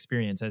kind of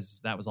experience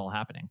as that was all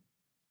happening.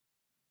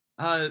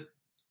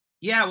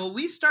 Yeah, well,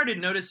 we started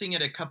noticing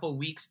it a couple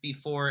weeks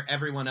before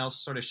everyone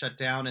else sort of shut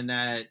down, and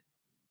that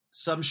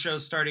some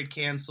shows started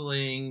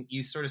canceling.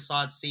 You sort of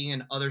saw it seeing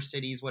in other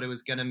cities what it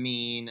was going to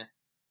mean.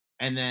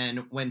 And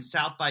then when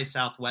South by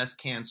Southwest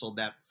canceled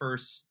that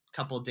first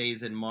couple of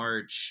days in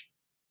March,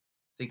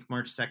 I think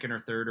March 2nd or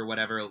 3rd or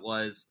whatever it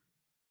was,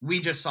 we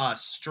just saw a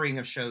string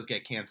of shows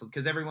get canceled,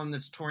 because everyone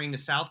that's touring to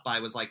South by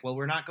was like, well,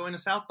 we're not going to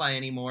South by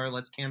anymore.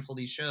 Let's cancel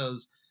these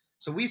shows.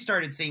 So we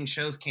started seeing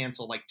shows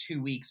cancel like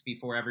 2 weeks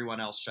before everyone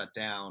else shut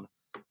down.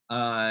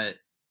 And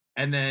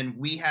then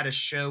we had a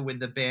show with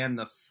the band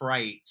The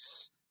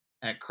Frights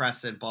at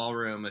Crescent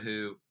Ballroom,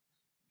 who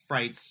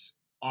Frights,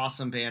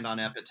 awesome band on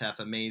Epitaph,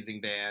 amazing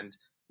band.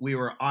 We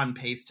were on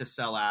pace to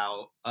sell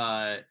out.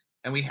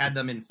 And we had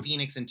them in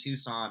Phoenix and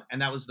Tucson,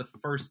 and that was the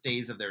first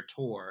days of their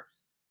tour.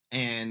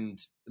 And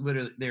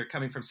literally, they were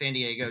coming from San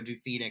Diego, do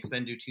Phoenix,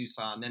 then do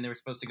Tucson. Then they were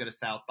supposed to go to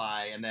South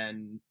by, and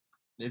then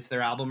it's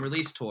their album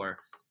release tour.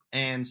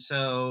 And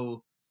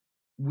so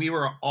we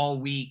were all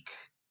week,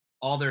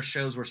 all their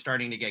shows were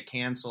starting to get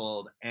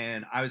canceled.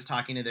 And I was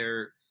talking to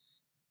their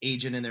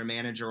agent and their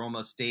manager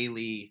almost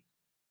daily.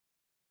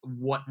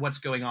 What's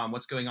going on?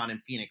 What's going on in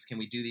Phoenix? Can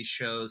we do these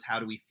shows? How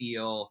do we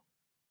feel?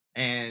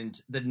 And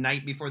the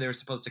night before they were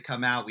supposed to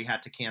come out, we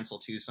had to cancel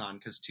Tucson,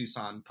 because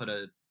Tucson put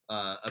a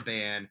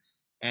ban.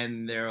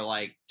 And they're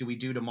like, do we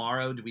do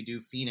tomorrow? Do we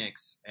do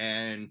Phoenix?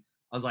 And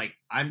I was like,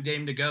 I'm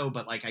game to go,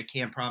 but like, I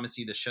can't promise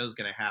you the show's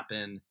going to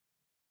happen,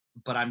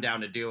 but I'm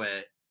down to do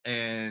it.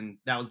 And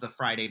that was the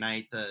Friday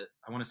night, I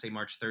want to say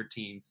March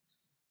 13th,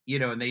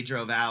 and they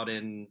drove out,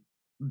 and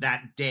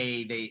that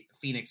day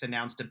Phoenix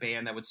announced a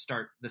band that would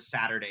start the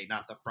Saturday,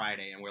 not the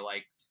Friday. And we're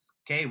like,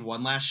 okay,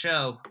 one last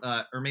show,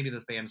 or maybe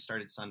this band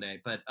started Sunday,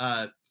 but,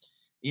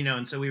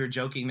 and so we were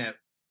joking that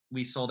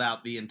we sold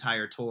out the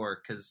entire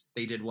tour because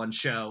they did one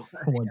show.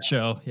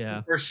 Yeah.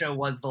 The first show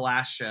was the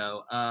last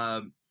show.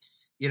 And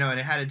it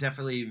had a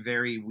definitely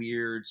very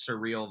weird,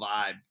 surreal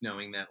vibe,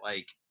 knowing that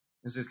like,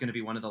 this is going to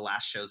be one of the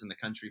last shows in the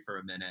country for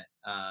a minute.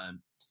 And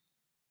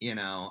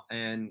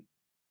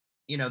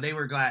they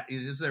were glad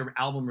it was their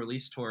album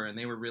release tour, and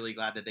they were really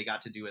glad that they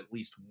got to do at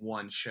least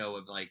one show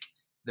of like,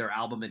 their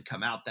album had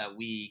come out that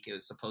week. It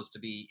was supposed to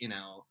be,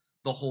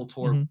 the whole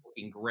tour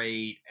looking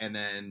great. And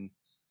then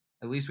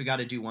at least we got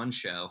to do one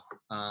show.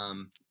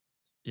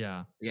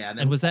 Yeah. Yeah.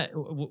 And was it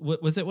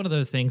one of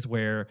those things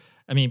where,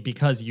 I mean,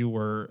 because you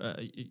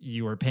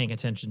were paying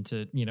attention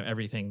to,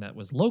 everything that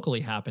was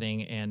locally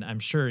happening, and I'm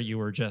sure you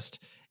were just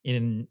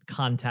in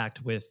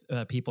contact with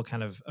people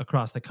kind of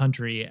across the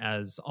country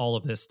as all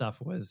of this stuff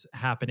was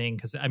happening.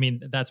 Cause I mean,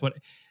 that's what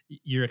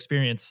your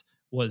experience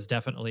was,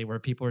 definitely, where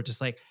people were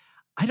just like,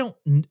 I don't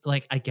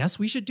like, I guess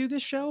we should do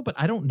this show, but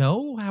I don't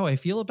know how I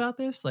feel about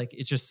this. Like,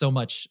 it's just so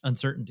much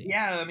uncertainty.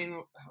 Yeah. I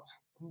mean,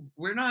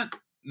 we're not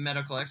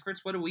medical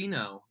experts. What do we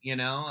know?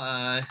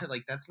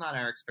 Like, that's not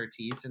our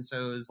expertise. And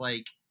so it was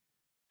like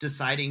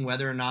deciding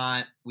whether or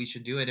not we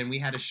should do it. And we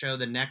had a show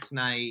the next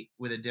night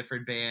with a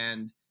different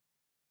band,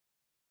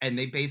 and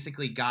they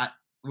basically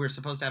we were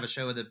supposed to have a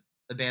show with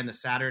the band the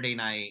Saturday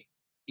night.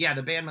 Yeah,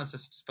 the band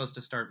was supposed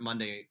to start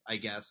Monday, I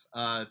guess.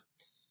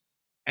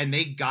 And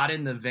they got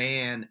in the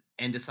van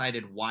and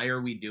decided, why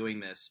are we doing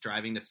this?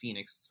 Driving to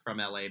Phoenix from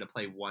LA to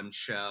play one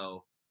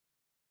show.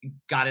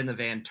 Got in the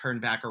van,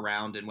 turned back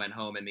around, and went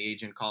home. And the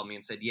agent called me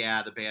and said,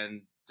 yeah, the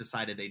band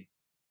decided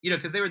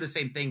because they were the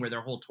same thing where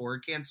their whole tour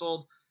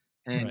canceled.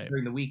 And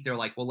during the week, they're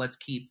like, well, let's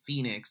keep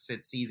Phoenix.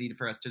 It's easy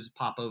for us to just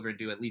pop over and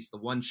do at least the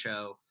one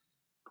show.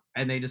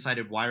 And they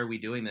decided, why are we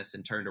doing this?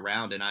 And turned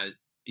around. And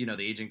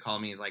the agent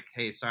called me. He's like,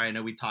 hey, sorry, I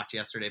know we talked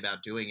yesterday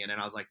about doing it.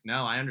 And I was like,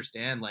 no, I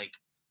understand. Like,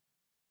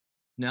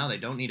 no, they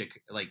don't need to,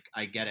 like,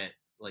 I get it.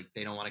 Like,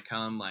 they don't want to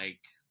come. Like,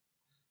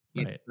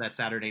 that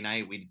Saturday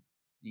night, we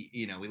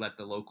let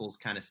the locals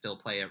kind of still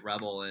play at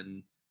Rebel.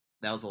 And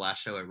that was the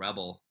last show at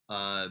Rebel.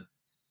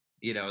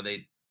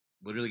 They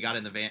literally got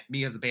in the van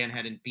because the band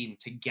hadn't been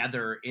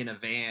together in a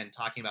van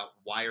talking about,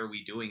 why are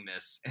we doing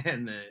this?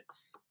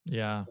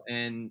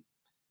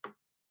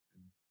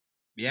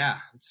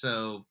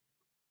 So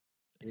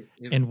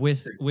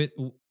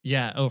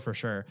for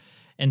sure.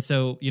 And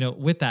so,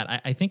 with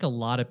that, I think a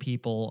lot of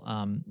people,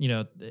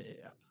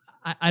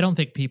 I don't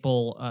think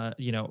people,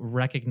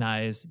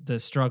 recognize the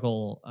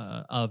struggle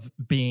of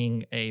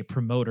being a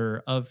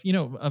promoter of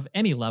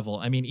any level.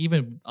 I mean,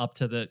 even up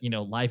to the,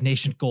 Live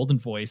Nation Golden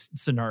Voice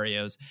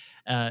scenarios,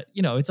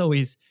 there's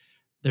always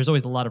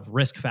a lot of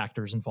risk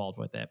factors involved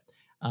with it.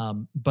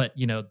 But,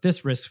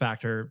 this risk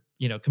factor,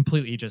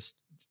 completely just,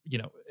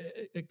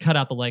 cut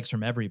out the legs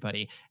from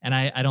everybody. And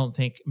I don't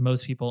think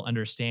most people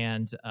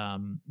understand,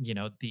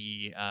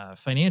 the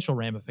financial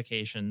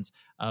ramifications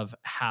of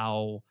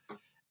how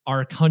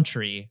our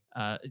country,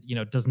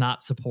 does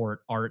not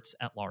support arts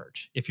at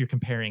large. If you're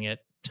comparing it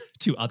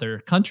to other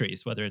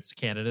countries, whether it's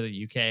Canada,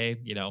 the UK,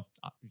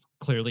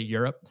 clearly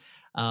Europe.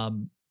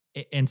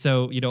 And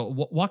so,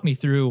 walk me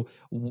through,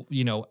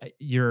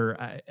 your,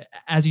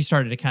 as you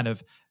started to kind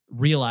of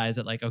realize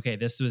that, like, okay,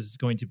 this was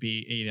going to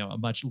be, a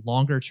much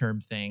longer term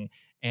thing.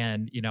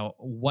 And,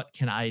 what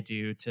can I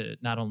do to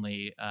not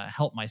only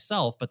help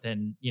myself, but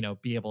then,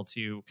 be able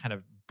to kind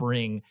of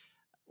bring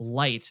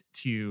light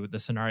to the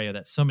scenario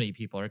that so many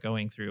people are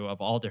going through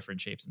of all different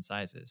shapes and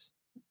sizes.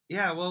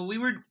 Yeah, well,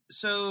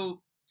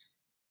 so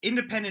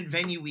Independent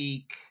Venue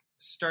Week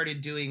started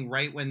doing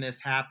right when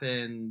this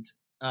happened,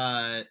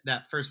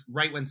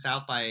 right when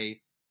South by,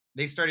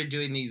 they started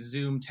doing these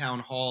Zoom town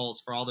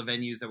halls for all the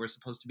venues that were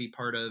supposed to be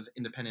part of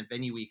Independent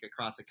Venue Week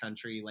across the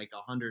country, like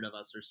 100 of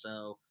us or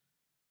so,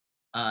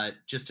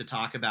 just to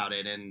talk about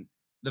it. And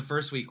the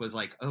first week was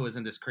like, oh,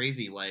 isn't this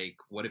crazy? Like,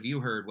 what have you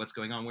heard? What's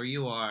going on where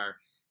you are?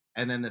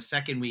 And then the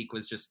second week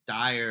was just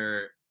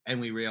dire. And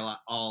we realized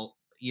a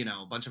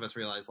bunch of us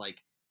realized, like,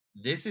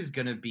 this is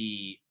going to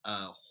be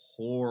a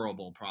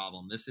horrible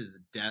problem. This is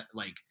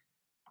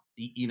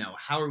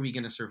how are we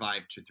going to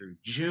survive through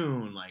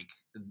June? Like,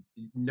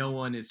 no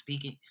one is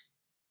speaking.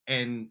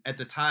 And at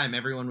the time,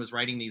 everyone was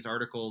writing these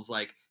articles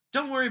like,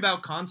 don't worry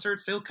about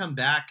concerts. They'll come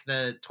back.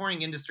 The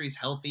touring industry's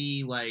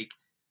healthy. Like,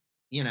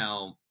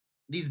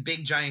 these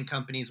big giant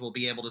companies will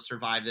be able to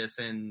survive this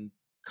and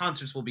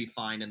concerts will be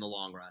fine in the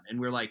long run. And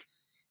we're like,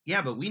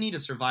 yeah, but we need to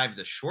survive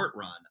the short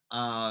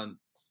run.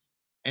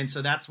 And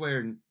so that's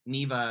where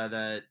NIVA,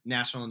 the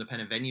National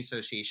Independent Venue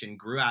Association,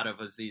 grew out of,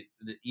 was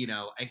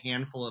a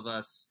handful of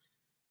us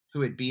who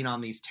had been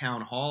on these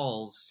town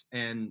halls,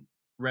 and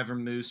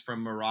Reverend Moose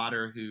from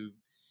Marauder, who,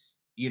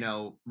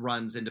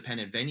 runs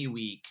Independent Venue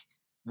Week.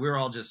 We're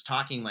all just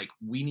talking like,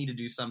 we need to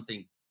do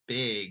something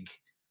big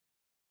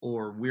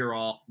or we're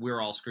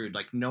all screwed.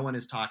 Like, no one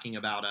is talking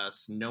about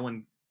us. No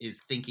one is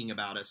thinking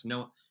about us.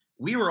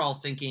 We were all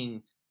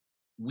thinking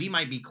we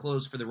might be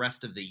closed for the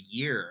rest of the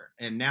year.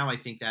 And now I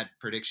think that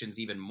prediction's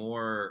even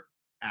more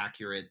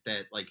accurate,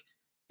 that like,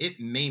 it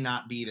may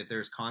not be that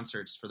there's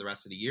concerts for the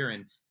rest of the year.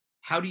 And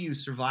how do you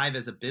survive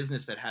as a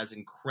business that has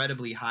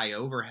incredibly high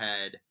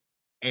overhead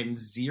and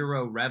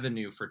zero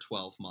revenue for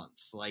 12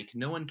 months? Like,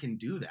 no one can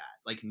do that.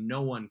 Like,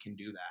 no one can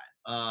do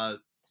that.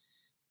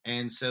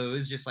 And so it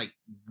was just like,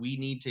 we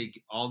need to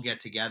all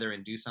get together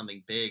and do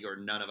something big or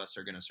none of us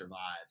are going to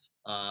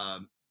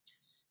survive.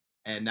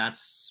 And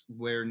that's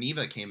where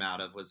NIVA came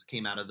out of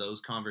those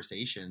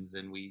conversations.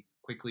 And we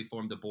quickly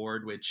formed the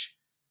board, which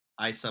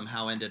I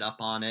somehow ended up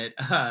on it.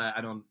 I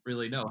don't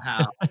really know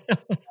how.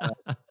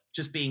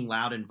 Just being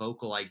loud and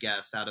vocal, I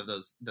guess, out of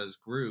those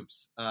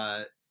groups.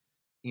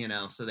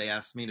 So they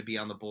asked me to be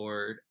on the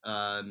board.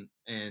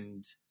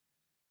 And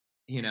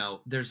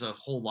there's a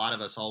whole lot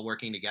of us all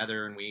working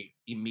together, and we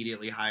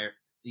immediately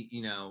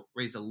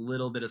raised a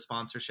little bit of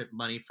sponsorship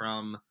money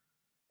from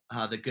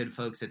the good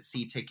folks at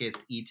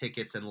C-Tickets,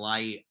 E-Tickets, and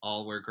Light.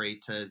 All were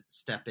great to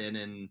step in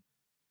and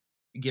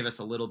give us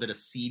a little bit of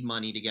seed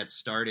money to get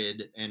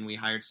started. And we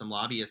hired some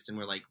lobbyists, and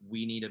we're like,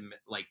 we need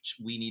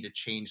to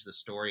change the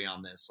story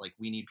on this. Like,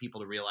 we need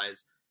people to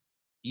realize,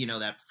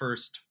 that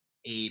first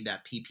aid,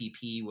 that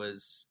PPP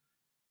was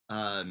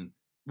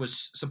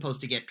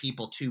supposed to get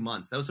people 2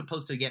 months. That was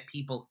supposed to get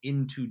people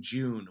into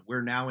June.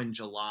 We're now in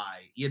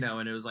July,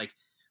 and it was like,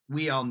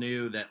 we all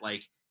knew that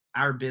like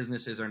our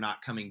businesses are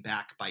not coming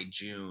back by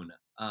June.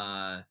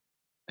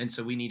 And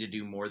so we need to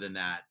do more than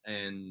that.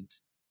 And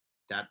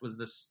that was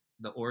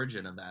the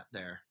origin of that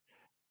there.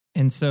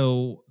 And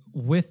so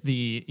with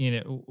the,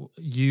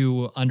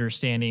 you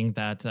understanding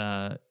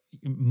that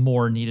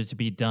more needed to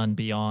be done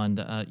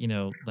beyond,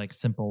 like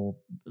simple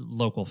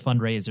local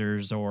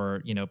fundraisers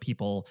or,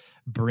 people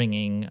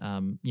bringing,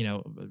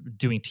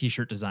 doing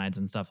T-shirt designs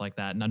and stuff like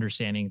that, and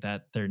understanding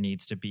that there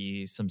needs to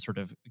be some sort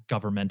of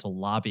governmental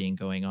lobbying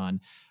going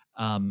on.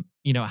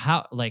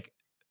 How, like,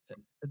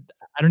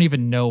 I don't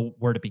even know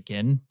where to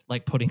begin,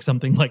 like putting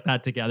something like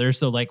that together.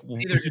 So like,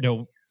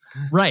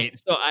 right.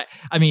 So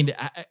I mean,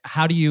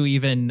 how do you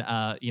even,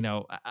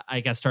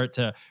 I guess start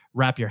to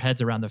wrap your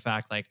heads around the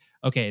fact like,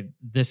 okay,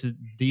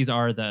 these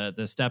are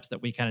the steps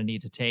that we kind of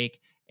need to take.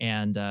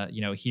 And,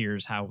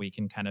 here's how we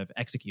can kind of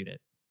execute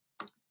it.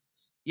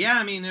 Yeah.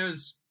 I mean,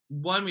 there's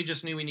one, we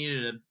just knew we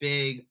needed a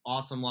big,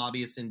 awesome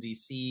lobbyist in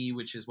DC,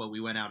 which is what we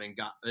went out and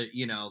got,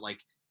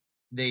 like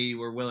they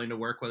were willing to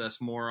work with us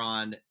more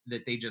on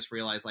that. They just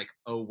realized like,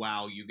 oh,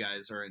 wow, you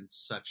guys are in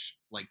such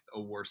like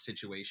a worse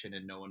situation,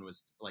 and no one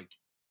was like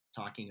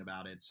talking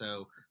about it.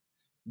 So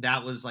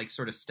that was like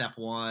sort of step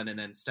one. And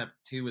then step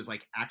two was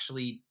like,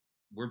 actually,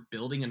 we're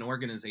building an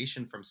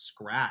organization from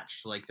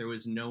scratch. Like there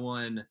was no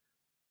one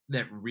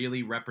that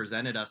really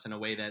represented us in a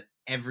way that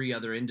every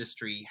other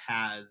industry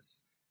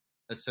has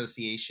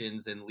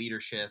associations and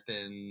leadership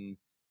and,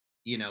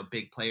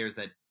 big players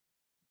that,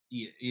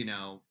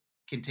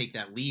 can take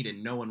that lead,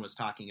 and no one was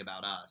talking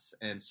about us.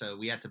 And so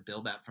we had to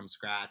build that from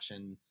scratch.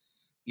 And,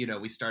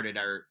 we started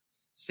our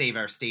Save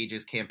Our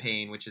Stages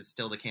campaign, which is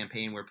still the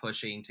campaign we're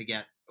pushing to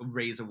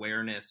raise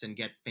awareness and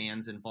get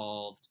fans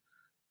involved.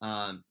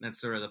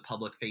 That's sort of the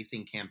public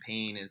facing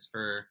campaign, is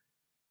for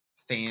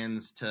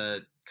fans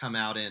to come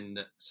out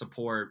and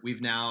support.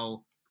 We've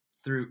now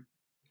through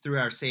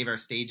our Save Our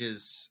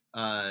Stages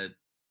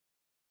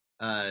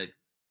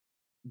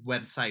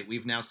website,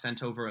 we've now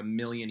sent over 1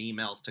 million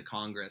emails to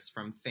Congress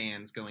from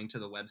fans going to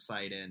the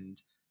website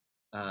and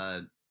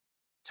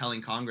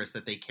telling Congress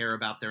that they care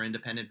about their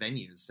independent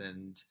venues.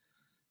 And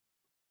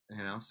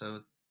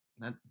so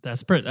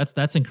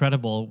that's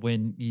incredible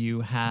when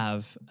you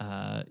have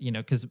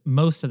because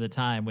most of the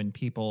time when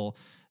people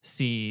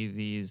see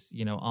these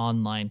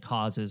online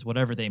causes,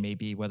 whatever they may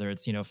be, whether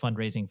it's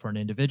fundraising for an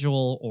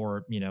individual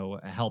or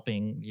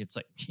helping, it's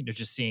like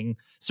just seeing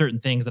certain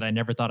things that I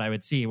never thought I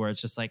would see, where it's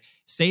just like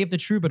Save the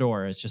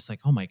Troubadour. It's just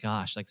like, oh my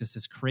gosh, like this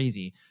is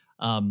crazy.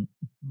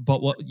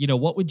 But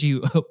what would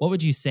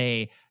you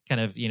say kind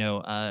of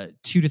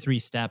 2 to 3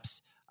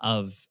 steps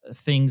of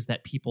things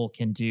that people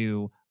can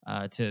do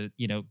to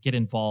get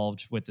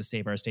involved with the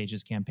Save Our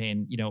Stages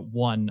campaign?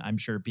 One, I'm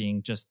sure,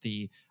 being just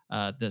the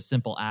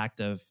simple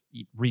act of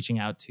reaching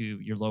out to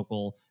your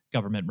local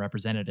government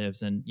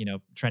representatives and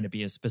trying to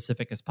be as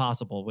specific as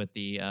possible with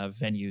the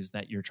venues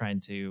that you're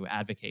trying to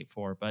advocate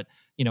for. But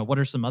what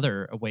are some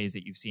other ways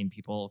that you've seen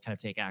people kind of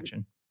take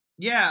action?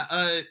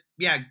 Yeah,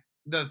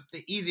 the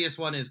easiest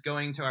one is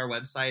going to our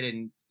website,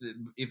 and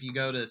if you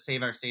go to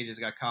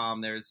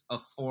saveourstages.com, there's a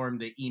form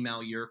to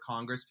email your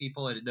Congress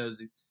people, and it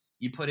knows.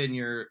 You put in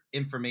your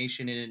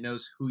information and it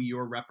knows who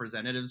your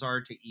representatives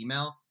are to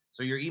email.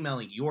 So you're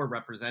emailing your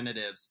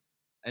representatives,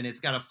 and it's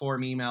got a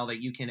form email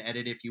that you can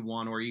edit if you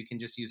want, or you can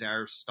just use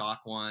our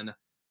stock one.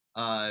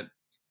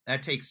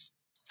 That takes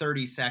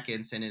 30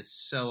 seconds and is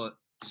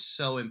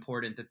so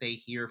important that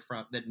they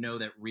know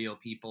that real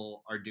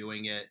people are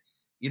doing it.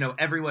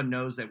 Everyone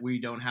knows that we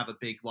don't have a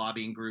big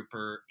lobbying group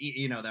or,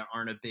 that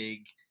aren't a big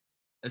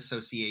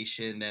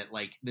association, that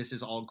like, this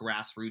is all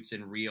grassroots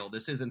and real.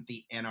 This isn't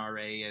the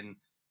NRA and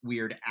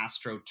weird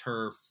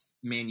AstroTurf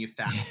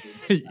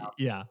manufactured.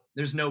 Yeah.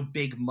 There's no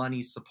big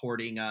money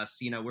supporting us.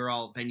 We're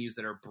all venues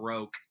that are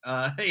broke.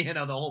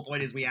 The whole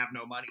point is we have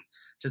no money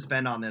to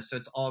spend on this. So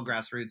it's all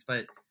grassroots.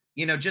 But,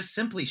 just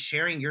simply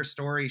sharing your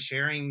story,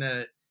 sharing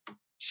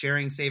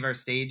Save Our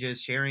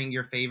Stages, sharing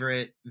your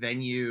favorite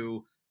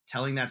venue,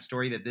 telling that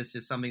story that this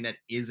is something that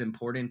is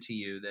important to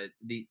you, that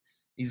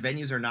these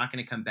venues are not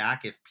going to come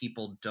back if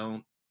people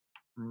don't,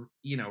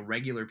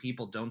 regular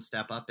people don't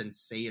step up and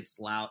say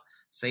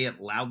it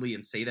loudly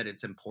and say that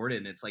it's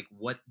important. It's like,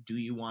 what do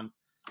you want?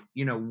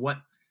 What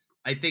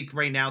I think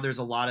right now there's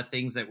a lot of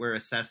things that we're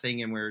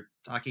assessing and we're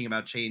talking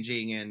about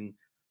changing, and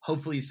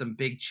hopefully some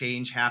big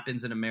change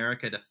happens in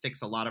America to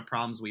fix a lot of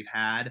problems we've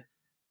had.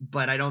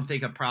 But I don't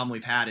think a problem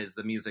we've had is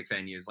the music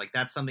venues. Like,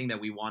 that's something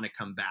that we want to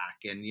come back.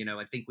 And,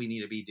 I think we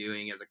need to be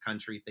doing as a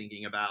country,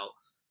 thinking about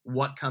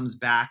what comes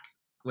back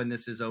when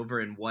this is over,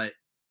 and what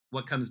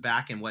comes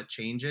back and what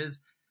changes.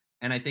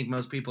 And I think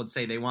most people would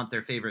say they want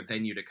their favorite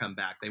venue to come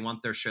back. They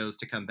want their shows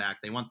to come back.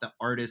 They want the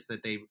artists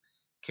that they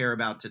care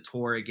about to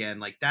tour again.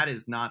 Like that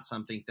is not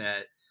something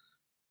that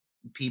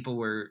people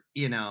were,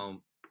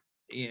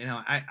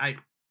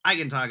 I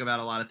can talk about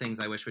a lot of things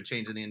I wish would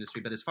change in the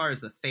industry, but as far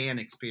as the fan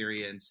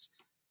experience,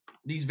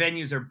 these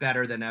venues are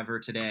better than ever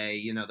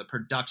today. The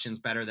production's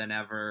better than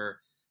ever.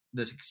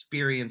 The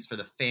experience for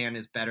the fan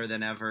is better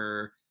than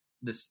ever.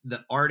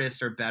 The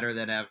artists are better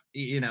than ever,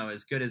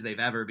 as good as they've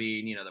ever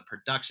been. The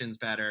production's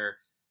better.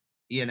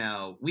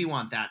 We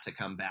want that to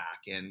come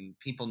back, and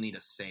people need to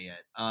say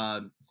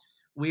it.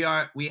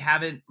 We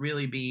haven't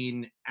really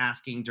been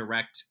asking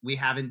direct. We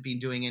haven't been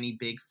doing any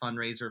big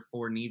fundraiser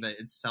for NIVA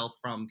itself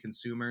from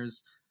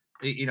consumers,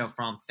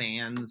 from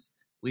fans.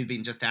 We've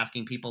been just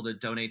asking people to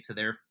donate to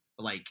their,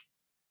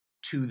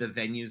 to the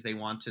venues they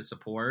want to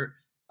support.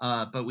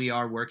 But we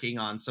are working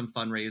on some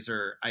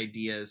fundraiser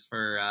ideas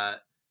for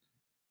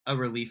a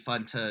relief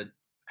fund to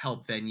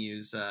help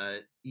venues.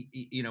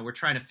 We're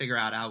trying to figure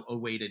out a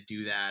way to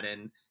do that,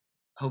 and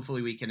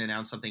hopefully we can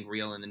announce something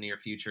real in the near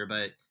future.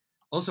 But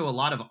also a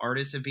lot of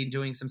artists have been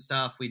doing some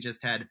stuff. We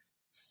just had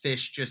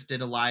Fish just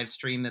did a live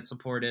stream that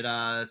supported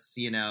us.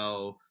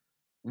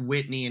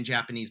 Whitney and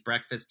Japanese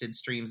Breakfast did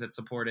streams that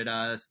supported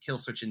us.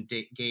 Killswitch and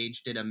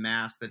Gage did a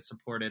mass that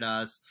supported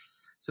us.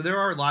 So there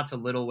are lots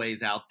of little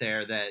ways out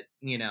there that,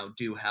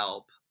 do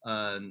help.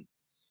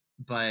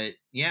 But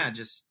yeah,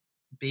 just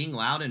being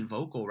loud and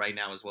vocal right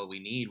now is what we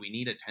need. We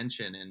need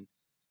attention. And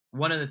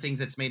one of the things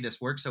that's made this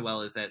work so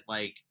well is that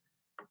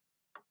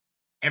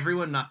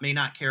everyone may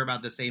not care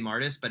about the same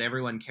artist, but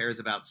everyone cares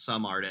about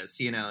some artists.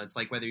 It's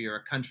like whether you're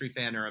a country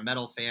fan or a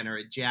metal fan or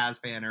a jazz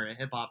fan or a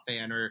hip hop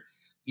fan, or,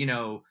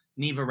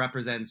 NIVA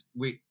represents,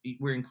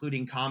 we're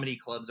including comedy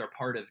clubs are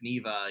part of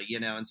NIVA,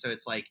 and so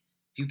it's like,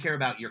 if you care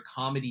about your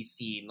comedy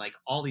scene,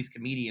 all these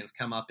comedians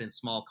come up in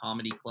small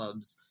comedy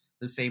clubs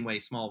the same way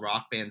small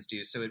rock bands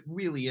do. So it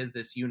really is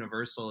this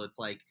universal. It's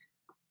like,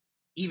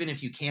 even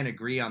if you can't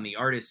agree on the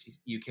artists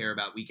you care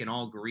about, we can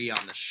all agree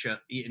on the show,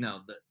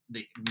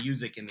 the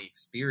music and the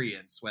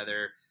experience,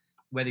 whether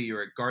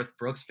you're a Garth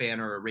Brooks fan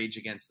or a Rage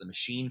Against the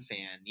Machine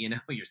fan,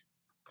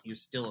 you're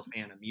still a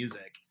fan of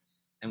music.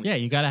 And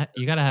you gotta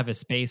have a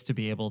space to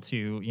be able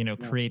to,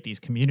 create these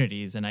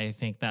communities. And I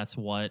think that's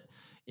what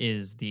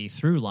is the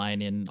through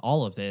line in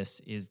all of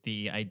this, is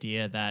the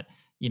idea that,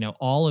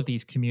 all of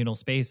these communal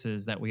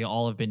spaces that we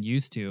all have been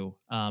used to,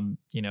 going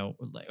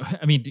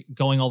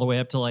all the way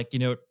up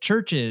to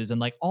churches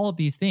and all of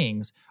these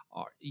things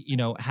are,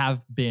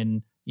 have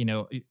been,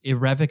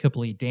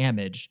 irrevocably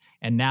damaged.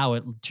 And now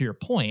to your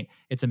point,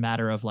 it's a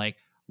matter of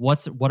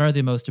what are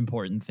the most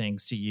important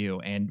things to you,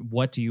 and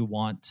what do you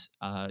want?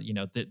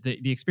 The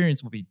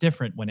experience will be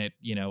different when it,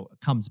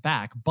 comes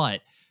back, but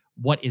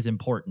what is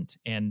important?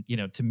 And,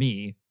 to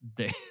me,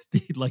 the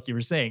like you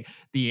were saying,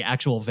 the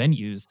actual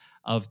venues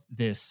of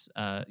this,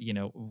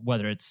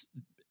 whether it's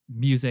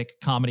music,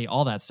 comedy,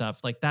 all that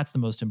stuff, that's the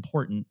most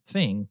important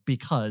thing,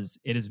 because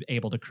it is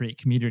able to create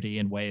community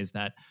in ways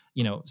that,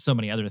 so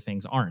many other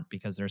things aren't,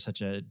 because they're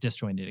such a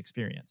disjointed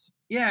experience.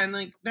 Yeah.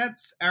 And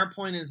that's our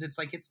point, is it's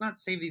not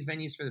save these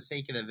venues for the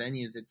sake of the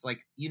venues. It's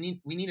we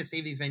need to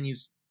save these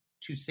venues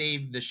to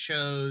save the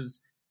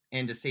shows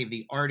and to save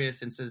the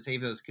artists and to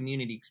save those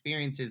community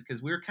experiences,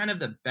 because we're kind of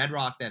the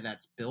bedrock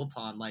that's built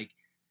on, as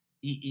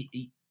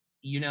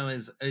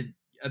a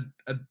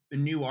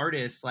new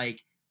artist,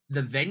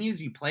 the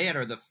venues you play at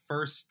are the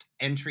first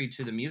entry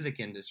to the music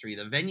industry.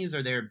 The venues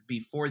are there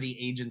before the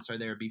agents are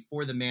there,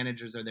 before the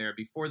managers are there,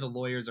 before the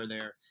lawyers are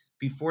there,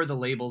 before the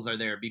labels are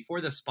there,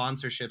 before the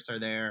sponsorships are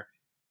there.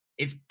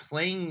 It's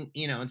playing,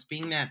 it's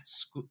being that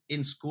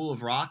in School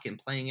of Rock and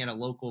playing at a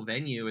local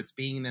venue. It's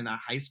being in a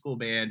high school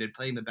band and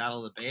playing the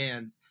Battle of the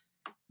Bands.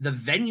 The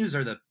venues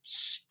are the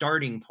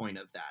starting point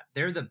of that.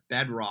 They're the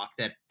bedrock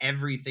that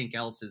everything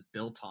else is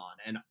built on.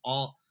 And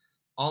all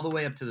the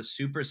way up to the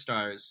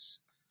superstars,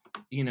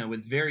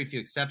 with very few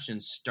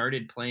exceptions,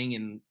 started playing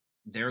in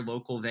their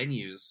local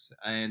venues.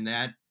 And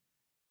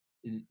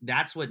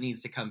that's what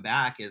needs to come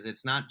back. Is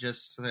it's not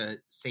just to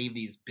save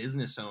these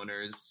business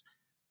owners.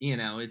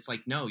 It's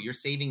no, you're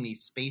saving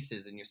these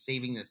spaces, and you're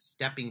saving this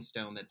stepping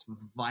stone that's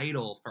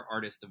vital for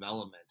artist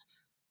development.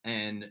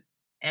 And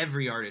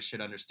every artist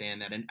should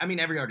understand that. And I mean,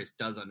 every artist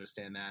does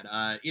understand that,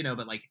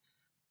 but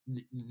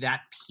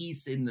that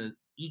piece in the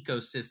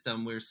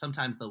ecosystem where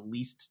sometimes the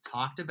least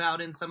talked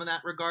about in some of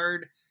that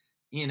regard,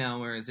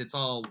 whereas it's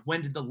all,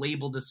 when did the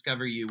label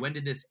discover you? When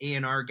did this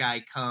A&R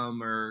guy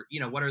come? Or,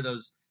 what are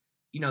those,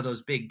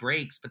 those big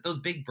breaks? But those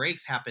big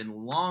breaks happen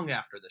long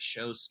after the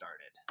show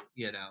started,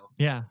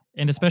 Yeah.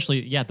 And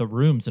especially, the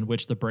rooms in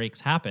which the breaks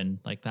happen,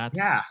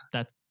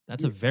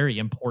 that's a very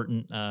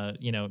important,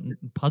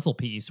 puzzle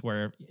piece,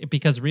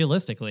 because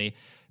realistically,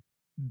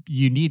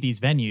 you need these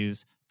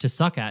venues to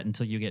suck at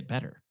until you get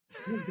better.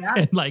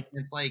 Exactly.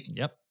 And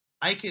yep.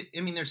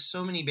 There's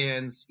so many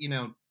bands,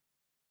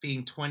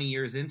 being 20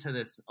 years into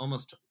this,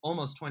 almost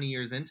 20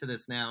 years into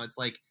this now, it's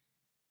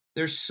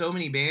there's so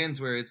many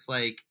bands where it's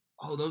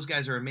oh, those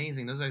guys are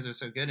amazing. Those guys are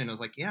so good. And I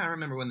was I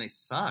remember when they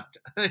sucked,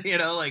 I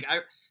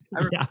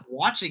remember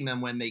watching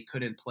them when they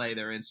couldn't play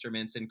their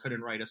instruments and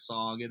couldn't write a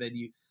song. And then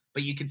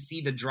but you could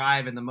see the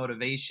drive and the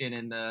motivation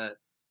and the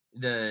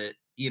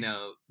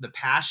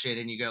passion,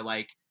 and you go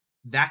like,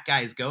 that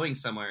guy's going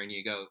somewhere, and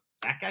you go,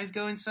 that guy's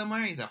going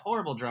somewhere? He's a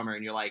horrible drummer.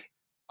 And you're like,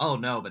 oh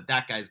no, but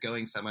that guy's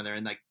going somewhere there.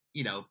 And like,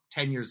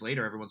 10 years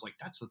later, everyone's like,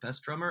 that's the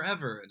best drummer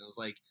ever. And it was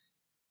like,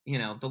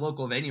 the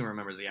local venue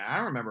remembers, I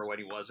don't remember when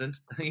he wasn't,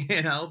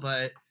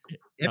 but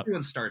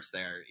everyone starts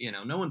there.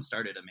 No one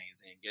started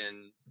amazing,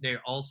 and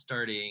they're all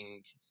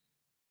starting.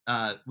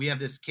 We have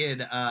this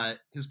kid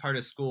who's part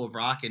of School of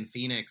Rock in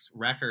Phoenix,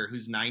 Wrecker,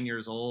 who's 9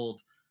 years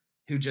old,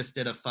 who just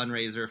did a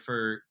fundraiser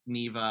for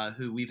Neva,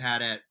 who we've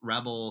had at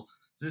Rebel.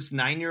 This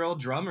 9-year-old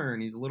drummer,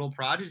 and he's a little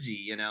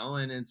prodigy, and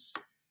it's,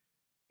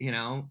 he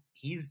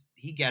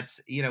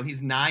gets,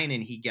 he's 9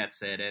 and he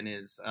gets it. And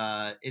it's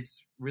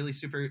really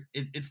super,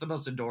 it's the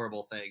most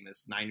adorable thing,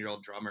 this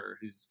 9-year-old drummer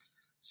who's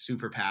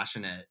super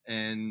passionate,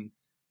 and,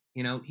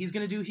 he's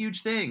going to do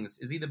huge things.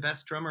 Is he the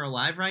best drummer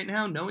alive right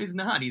now? No, he's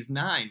not. He's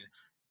 9.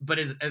 But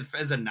as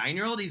a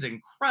 9-year-old, he's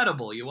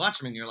incredible. You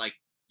watch him and you're like,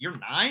 you're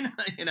 9,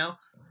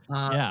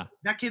 yeah,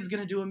 that kid's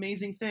going to do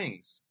amazing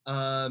things.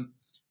 And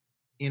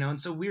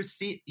so we're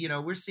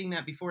seeing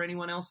that before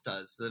anyone else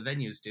does, the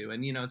venues do.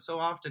 And, so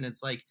often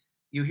it's like,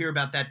 you hear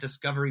about that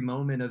discovery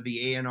moment of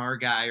the A&R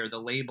guy or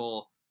the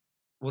label.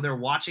 Well, they're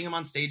watching him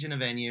on stage in a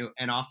venue,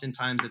 and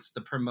oftentimes it's the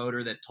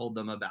promoter that told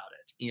them about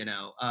it,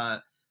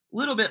 a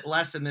little bit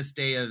less in this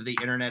day of the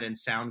internet and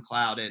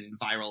SoundCloud and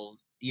viral,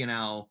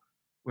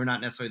 we're not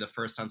necessarily the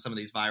first on some of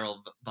these viral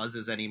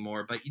buzzes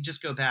anymore, but you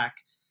just go back,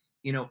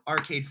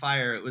 Arcade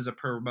Fire, it was a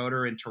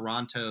promoter in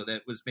Toronto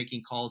that was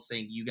making calls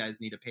saying, you guys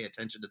need to pay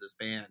attention to this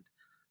band,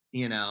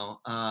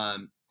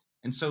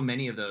 and so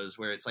many of those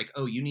where it's like,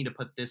 oh, you need to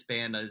put this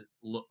band as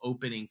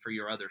opening for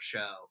your other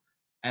show.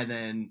 And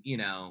then,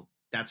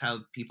 that's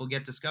how people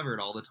get discovered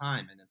all the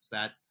time. And it's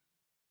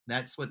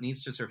that's what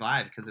needs to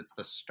survive, because it's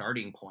the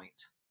starting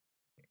point.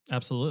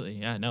 Absolutely.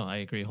 Yeah, no, I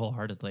agree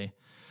wholeheartedly.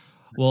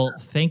 Well,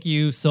 thank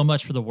you so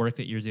much for the work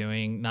that you're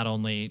doing, not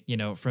only,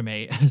 from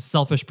a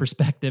selfish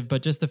perspective,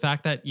 but just the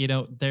fact that,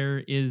 there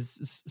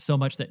is so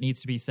much that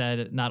needs to be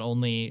said, not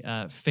only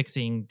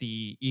fixing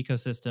the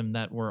ecosystem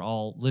that we're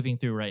all living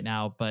through right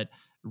now, but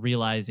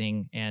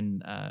realizing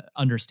and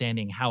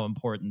understanding how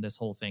important this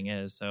whole thing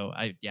is. So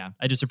I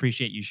just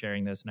appreciate you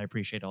sharing this, and I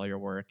appreciate all your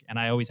work, and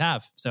I always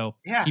have. So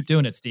keep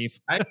doing it, Steve.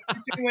 I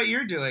appreciate what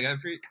you're doing.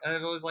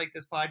 I've always liked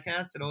this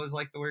podcast, and always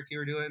liked the work you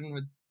were doing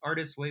with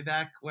artists way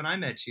back when I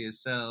met you.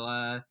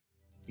 So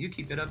you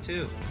keep it up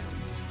too.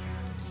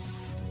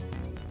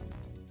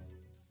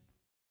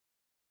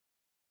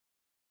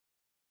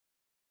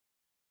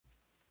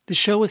 The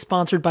show is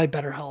sponsored by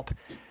BetterHelp.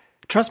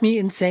 Trust me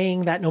in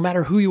saying that no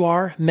matter who you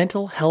are,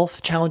 mental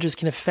health challenges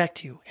can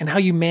affect you, and how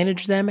you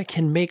manage them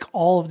can make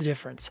all of the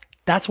difference.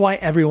 That's why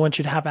everyone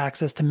should have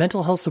access to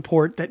mental health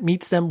support that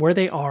meets them where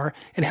they are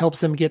and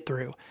helps them get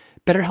through.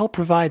 BetterHelp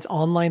provides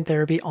online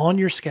therapy on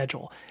your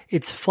schedule.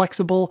 It's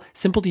flexible,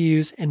 simple to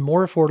use, and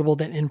more affordable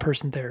than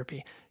in-person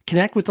therapy.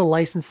 Connect with a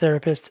licensed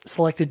therapist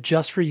selected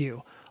just for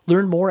you.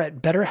 Learn more at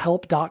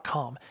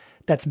betterhelp.com.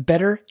 That's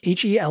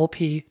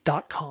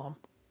betterhelp.com.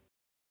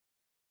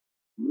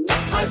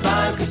 High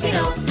Five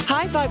Casino.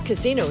 High Five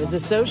Casino is a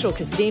social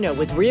casino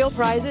with real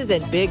prizes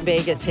and big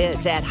Vegas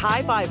hits at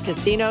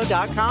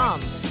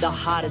highfivecasino.com. The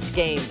hottest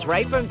games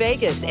right from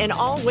Vegas, and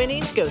all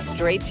winnings go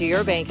straight to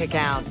your bank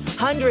account.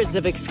 Hundreds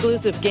of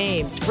exclusive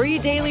games, free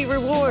daily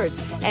rewards,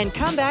 and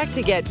come back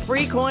to get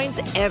free coins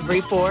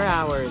every 4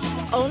 hours.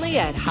 Only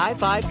at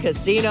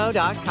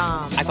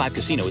highfivecasino.com. High Five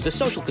Casino is a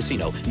social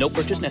casino. No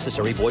purchase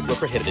necessary. Void where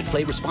prohibited.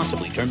 Play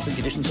responsibly. Terms and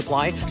conditions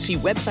apply. See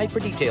website for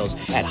details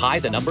at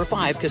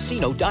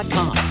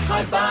high5casino.com.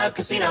 High Five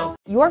Casino.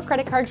 Your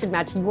credit card should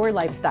match your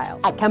lifestyle.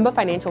 At Kemba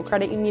Financial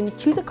Credit Union,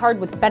 choose a card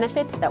with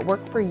benefits that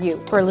work for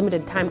you. For a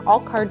limited time,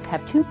 all cards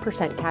have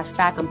 2% cash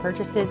back on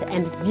purchases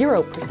and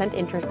 0%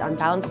 interest on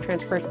balance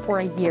transfers for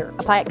a year.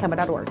 Apply at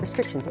Kemba.org.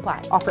 Restrictions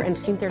apply. Offer ends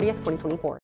June 30th, 2024.